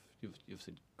 and you've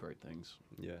said great things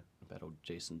Yeah. about old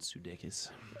Jason Sudeikis.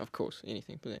 Of course,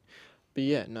 anything for that. But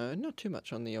yeah, no, not too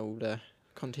much on the old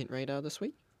content radar this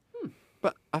week.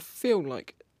 But I feel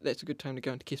like that's a good time to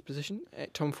go into guest position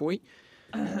at Tom Foy.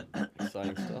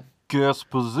 Exciting stuff. Guest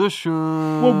position.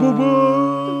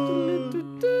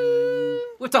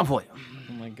 We're done for you.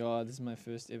 Oh my god, this is my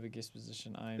first ever guest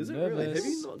position. I am Is it nervous. really? Have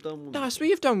you not done one? No, I swear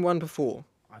you've done one before.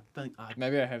 I think I.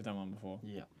 Maybe I have done one before.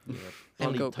 Yeah. And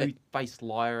Bloody go- two-faced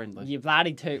liar and You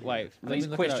bloody toot. Wait, let these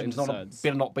me look at our questions episodes.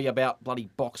 better not be about bloody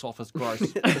box office gross.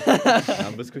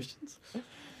 Numbers questions?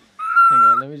 Hang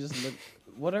on, let me just look.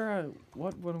 What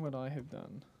one would I have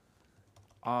done?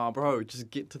 Bro, just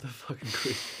get to the fucking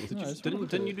questions. Did No, you, it's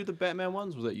didn't you do the Batman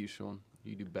ones? Was that you, Sean?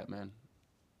 You did Batman.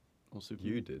 Or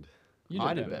Superman? You did. You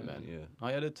I did Batman. Yeah.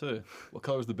 I did too. What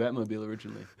colour was the Batmobile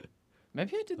originally?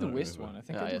 Maybe I did the I don't West remember. one. I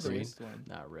think Ah, I did yes, the green. West one.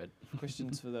 Nah, red.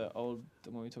 Questions for the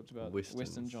one we talked about. Western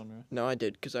Westerns. genre. No, I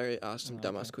did because I asked some Oh,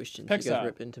 dumbass okay. questions. You guys Pixar.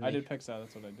 ripped into me. I did Pixar.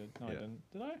 That's what I did. No, I Yeah.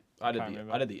 didn't. Did I? I can't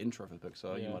remember. did the intro for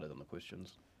Pixar. You Yeah. might have done the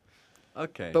questions.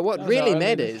 Okay. But what That was really our only-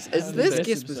 matters is only this best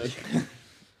guest episode. position.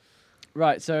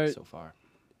 Right. So So far,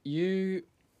 you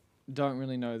don't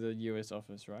really know the U.S.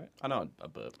 Office, right? I know a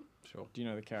bit. Sure. Do you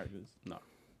know the characters? No.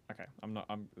 Okay. It's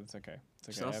okay. It's okay.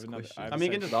 Just ask questions. have I a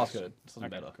mean, you can safe just ask question. it. It doesn't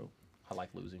Okay, matter. cool. I like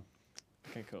losing.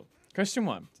 Okay, cool. Question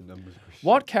 1. It's a numbers question.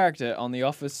 What character on The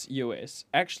Office US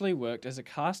actually worked as a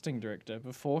casting director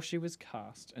before she was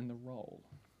cast in the role?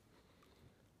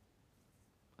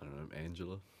 I don't know,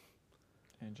 Angela.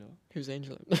 Angela. Who's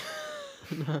Angela?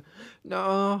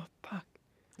 No, fuck.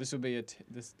 This will be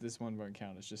this one won't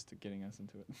count. It's just getting us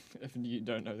into it. If you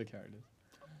don't know the characters.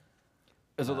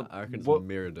 Is it I reckon it's what-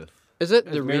 Meredith. Is it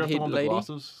is the Meredith redhead one with the lady?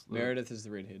 glasses? Meredith is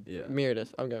the redhead. Yeah.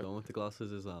 Meredith. I'm The going. one with the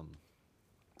glasses is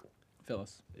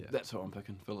Phyllis. yeah. That's who I'm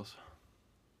picking, Phyllis.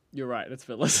 You're right. It's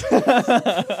Phyllis.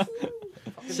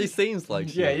 She seems like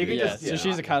she Yeah, would you be. can Yeah, just. so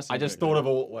she's a casting I just director. thought of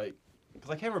all like because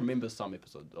I can remember some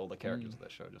episodes, all the characters of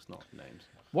that show, just not names.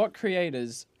 What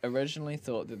creators originally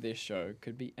thought that their show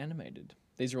could be animated?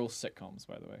 These are all sitcoms,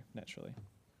 by the way, naturally.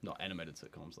 Not animated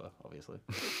sitcoms though, obviously.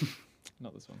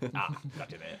 Not this one.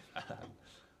 Got you there.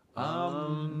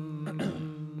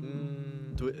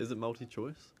 Is it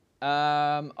multi-choice?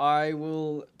 I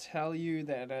will tell you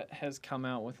that it has come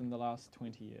out within the last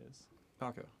 20 years.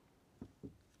 Okay.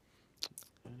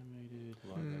 Animated,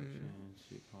 live action,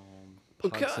 sitcom.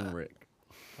 Parks and Rec.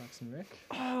 Parks and Rec.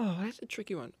 Oh, that's a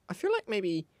tricky one. I feel like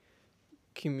maybe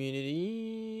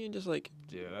Community, just like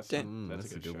Yeah, that's That's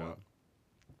a good, one. shout.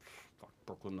 Fuck,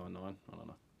 Brooklyn Nine-Nine. I don't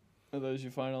know. Are those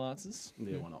your final answers?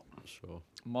 Yeah, why not? Sure.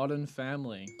 Modern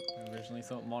Family. I originally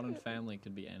thought Modern Family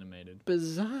could be animated.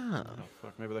 bizarre. Oh,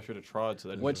 fuck, maybe they should have tried. So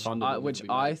they didn't Which fund it I, and which it'd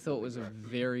be I made. thought was a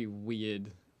very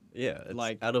weird, Yeah, it's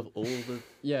Like- out of all the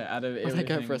yeah, out of I everything. think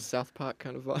going for a South Park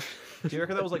kind of vibe. Do you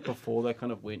reckon that was like before they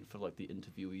kind of went for like the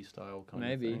interviewee style kind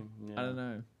Maybe. of thing? I don't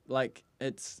know. Like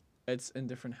it's in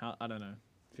different I don't know.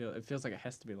 It feels like it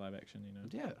has to be live action, you know.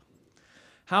 Yeah.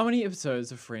 How many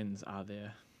episodes of Friends are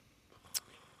there?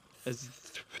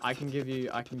 I can give you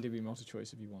multi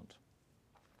choice if you want.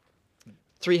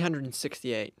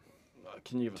 368.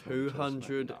 Can you give us multi-choice, mate?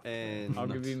 200 and I'll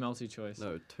give you multi choice.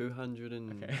 no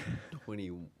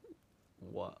 220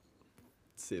 what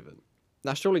 7.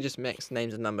 Now, surely just Max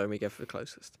names a number and we go for the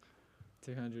closest.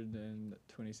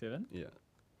 227. Yeah.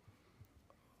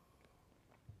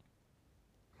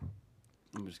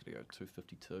 I'm just gonna go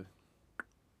 252.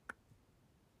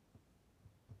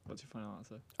 What's your final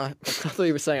answer? I thought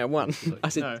you were saying I won. I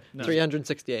said No.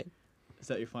 368. Is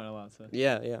that your final answer?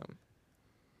 Yeah.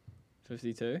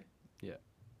 52? Yeah.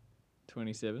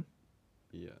 27?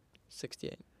 Yeah.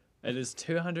 68. It is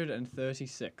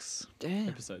 236 Damn.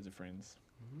 episodes of Friends.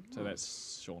 So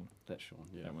that's Sean. That's Sean.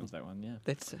 Yeah. That one's that one, yeah.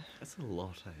 That's That's a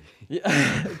lot, eh?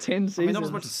 Yeah, 10 seasons. I mean, not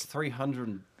as much as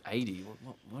 380.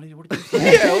 What did you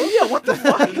say? yeah, what the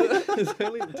fuck? It's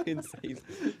only 10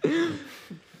 seasons.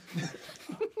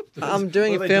 I'm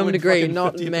doing What a are they film doing, degree, fucking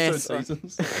not 50 maths.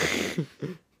 episode seasons?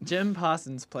 Jim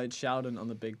Parsons played Sheldon on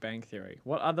The Big Bang Theory.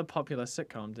 What other popular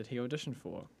sitcom did he audition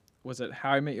for? Was it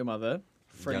How I Met Your Mother, Young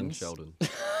Friends, Sheldon.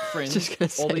 Friends, Just gonna or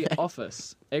say The that.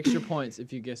 Office? Extra points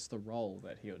if you guess the role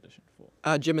that he auditioned for.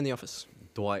 Jim in the Office.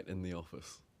 Dwight in The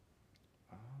Office.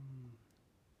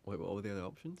 Wait, what were the other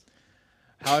options?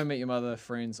 How I Met Your Mother,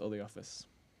 Friends, or The Office?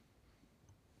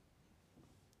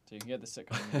 So you can get the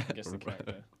sitcom and you can guess the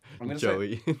character. I'm gonna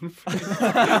Joey.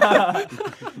 The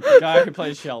guy who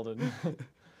plays Sheldon.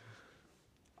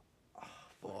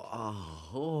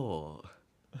 Oh.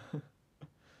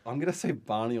 I'm gonna say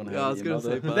Barney on How Yeah, I I was Met Your gonna say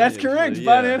Mother. Barney. That's correct, actually,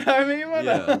 Barney yeah. and How I Met Your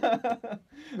Mother.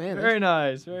 Man, Very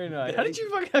nice, very nice. How did you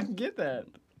fucking get that?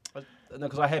 No,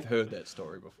 because I have heard that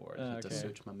story before. I Ah, had to okay.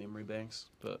 search my memory banks,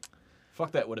 but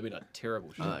fuck, that would have been a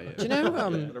terrible show. Yeah. Do you know,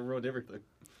 Would have ruined everything.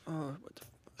 oh, what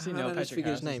the See how Neil did I just Patrick forget his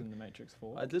Harris is name? in The Matrix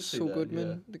 4. I did see Saul that.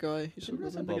 Goodman, the guy who Yeah. Saul Didn't Goodman.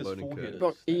 realize how big his Bob forehead Odenkirk. is.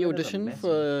 But he That is a auditioned massive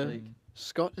for thing.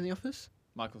 Scott in the Office.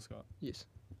 Michael Scott. Yes.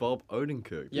 Bob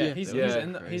Odenkirk. Yeah, Yeah. he's Yeah.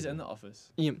 in the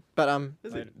Office. Yeah, but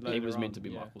Is Later- it? He later was meant on, to be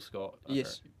yeah. Michael Scott.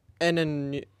 Yes. apparently. and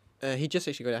then he just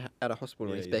actually got out of hospital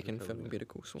Yeah, and he's he's back in recovering, filming Better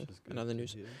Call Saul Which is good and other to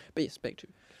news. hear. But yes, back to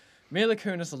Mila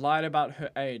Kunis lied about her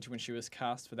age when she was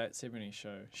cast for that 70s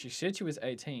show. She said she was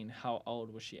 18. How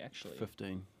old was she actually?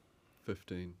 15.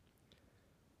 15.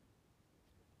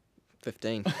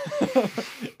 15.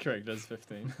 Correct, it's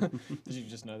 15. Did you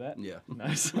just know that? Yeah.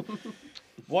 Nice.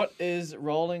 What does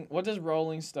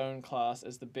Rolling Stone class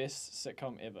as the best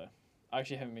sitcom ever? I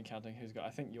actually haven't been counting who's got. I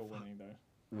think you're winning though.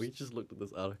 We just looked at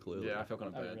this article earlier. Yeah, I feel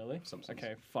kind of Oh bad. really? Simpsons.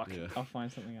 Okay, fuck. Yeah. I'll find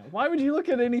something else. Why would you look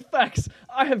at any facts?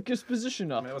 I have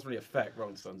disposition I up. mean, that was really a fact.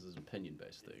 Rolling Stones is an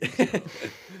opinion-based thing. So.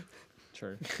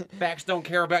 True. Facts don't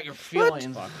care about your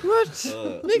feelings. What?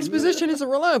 Uh, Next position is a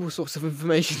reliable source of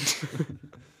information.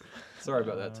 Sorry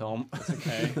about that, Tom.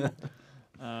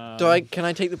 It's okay. Can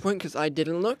I take the point because I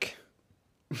didn't look?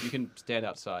 You can stand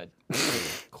outside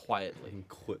quietly. and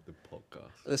quit the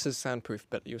podcast. This is soundproof,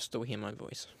 but you'll still hear my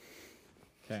voice.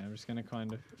 Okay, I'm just gonna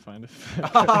kind of find a.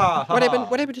 What happened?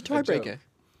 What happened to Good joke. tiebreaker?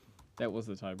 That was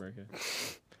the tiebreaker.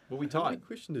 Were we How many tied?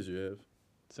 questions did you have?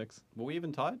 6. Were we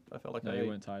even tied? I felt like No, I... you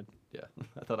weren't tied. Yeah.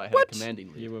 I thought I had What? a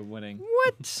commanding lead. You were winning.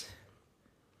 What?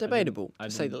 Debatable, I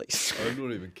to say the didn't- least. I'm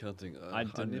not even counting. I I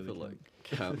didn't never really like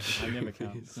count. I never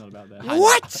count. It's not about that.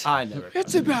 What? I never.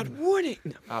 It's about winning.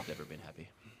 No. I've never been happy.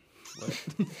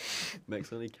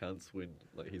 Max only counts when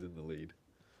like he's in the lead.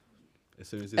 As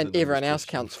soon as he's And in the everyone else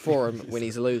position. counts for him when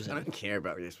he's I losing. don't care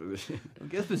about guest position.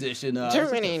 Guest position. Too it's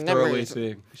just many a throwaway numbers.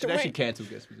 thing. Should Too actually many- cancel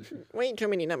guest position. Way too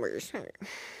many numbers.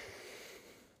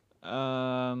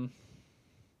 I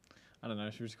don't know.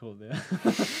 Should we just call it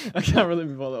there? I can't really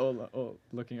be bothered or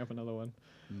looking up another one.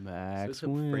 Max So it's a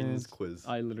Friends wins. quiz.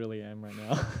 I literally am right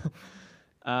now.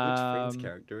 Which Friends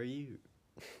character are you?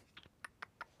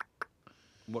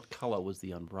 What color was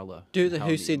the umbrella? Do in the How I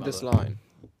Who Met Your Said This Mother? line.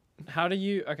 How do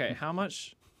you? Okay, how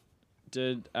much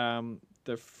did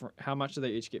how much do they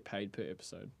each get paid per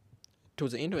episode?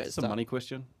 Towards the end of it, It's a money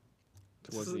question.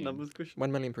 This Towards is a the end. numbers question.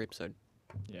 1 million per episode.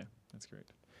 Yeah, that's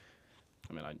correct.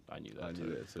 I mean, I knew that I too.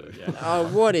 knew that too. Yeah. Oh,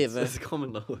 whatever. It's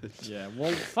common knowledge. Yeah.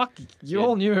 Well, fuck. You Yeah.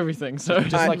 all knew everything, so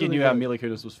Just like you knew how Mila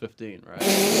Kunis was 15,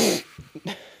 right?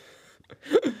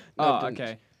 Oh, didn't.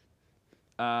 okay.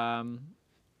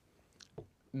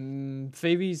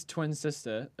 Phoebe's twin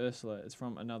sister Ursula is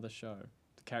from another show.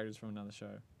 The character's from another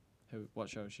show. What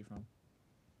show is she from?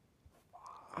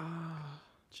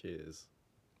 Cheers.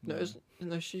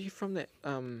 No, she's from that.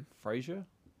 Frasier?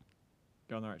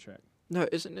 Go on the right track. No,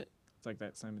 isn't it? It's like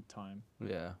that same time.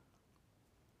 Yeah.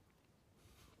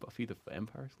 Buffy the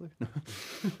Vampire Slayer?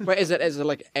 Wait, is it as a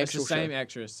like It's the actual same show?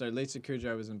 actress. So Lisa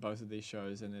Kudrow was in both of these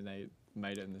shows, and then they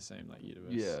made it in the same like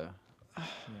universe. Yeah. Yeah.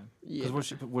 Yeah.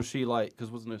 Because was she like?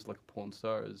 Because wasn't this like a porn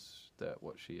star? Is that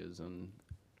what she is in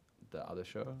the other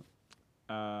show?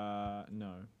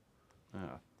 No,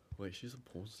 Ah. Wait, she's a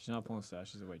porn star. she's not a porn star.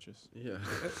 She's a waitress. Yeah.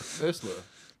 Ursula.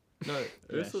 No,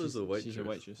 Ursula's a waitress. She's a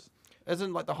waitress.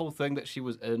 isn't like the whole thing that she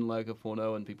was in like a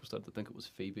porno and people started to think it was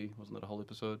Phoebe? Wasn't that a whole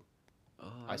episode? Oh,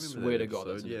 I remember swear that to God,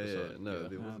 that's episode. an Yeah, episode. no, Yeah.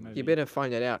 there wasn't. maybe. You better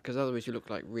find that out, because otherwise you look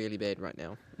like really bad right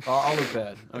now. Oh, I'll look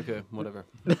bad. Okay, whatever.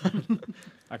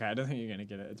 Okay, I don't think you're gonna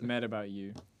get it. It's Mad About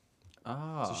You.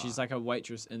 Ah. So she's like a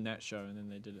waitress in that show, and then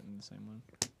they did it in the same one.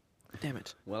 Damn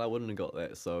it. Well, I wouldn't have got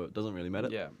that, so it doesn't really matter.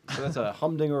 Yeah. So that's a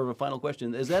humdinger of a final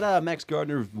question. Is that a Max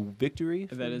Gardner victory?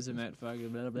 If that is a Matt fucking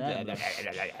blah, blah, blah.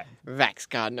 Vax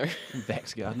Gardner.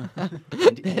 Max Gardner.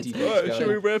 Anti-Vax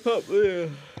Gardner. wrap up there?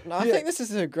 No, I think this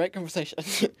is a great conversation.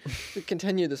 We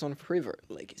continue this on forever.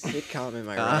 Like a sitcom, am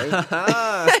I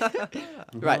right?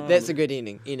 Right, that's a good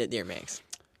ending. End it there, Max.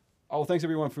 Oh, thanks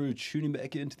everyone for tuning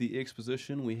back into the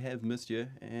exposition. We have missed you,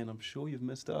 and I'm sure you've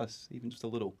missed us, even just a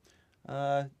little.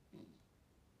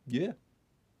 Yeah.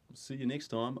 See you next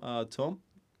time. Tom,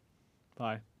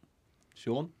 Bye.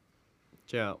 Sean,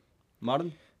 Ciao.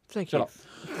 Martin. Thank Shut you. up.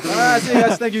 See you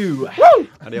guys. Thank you.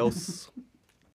 Adios.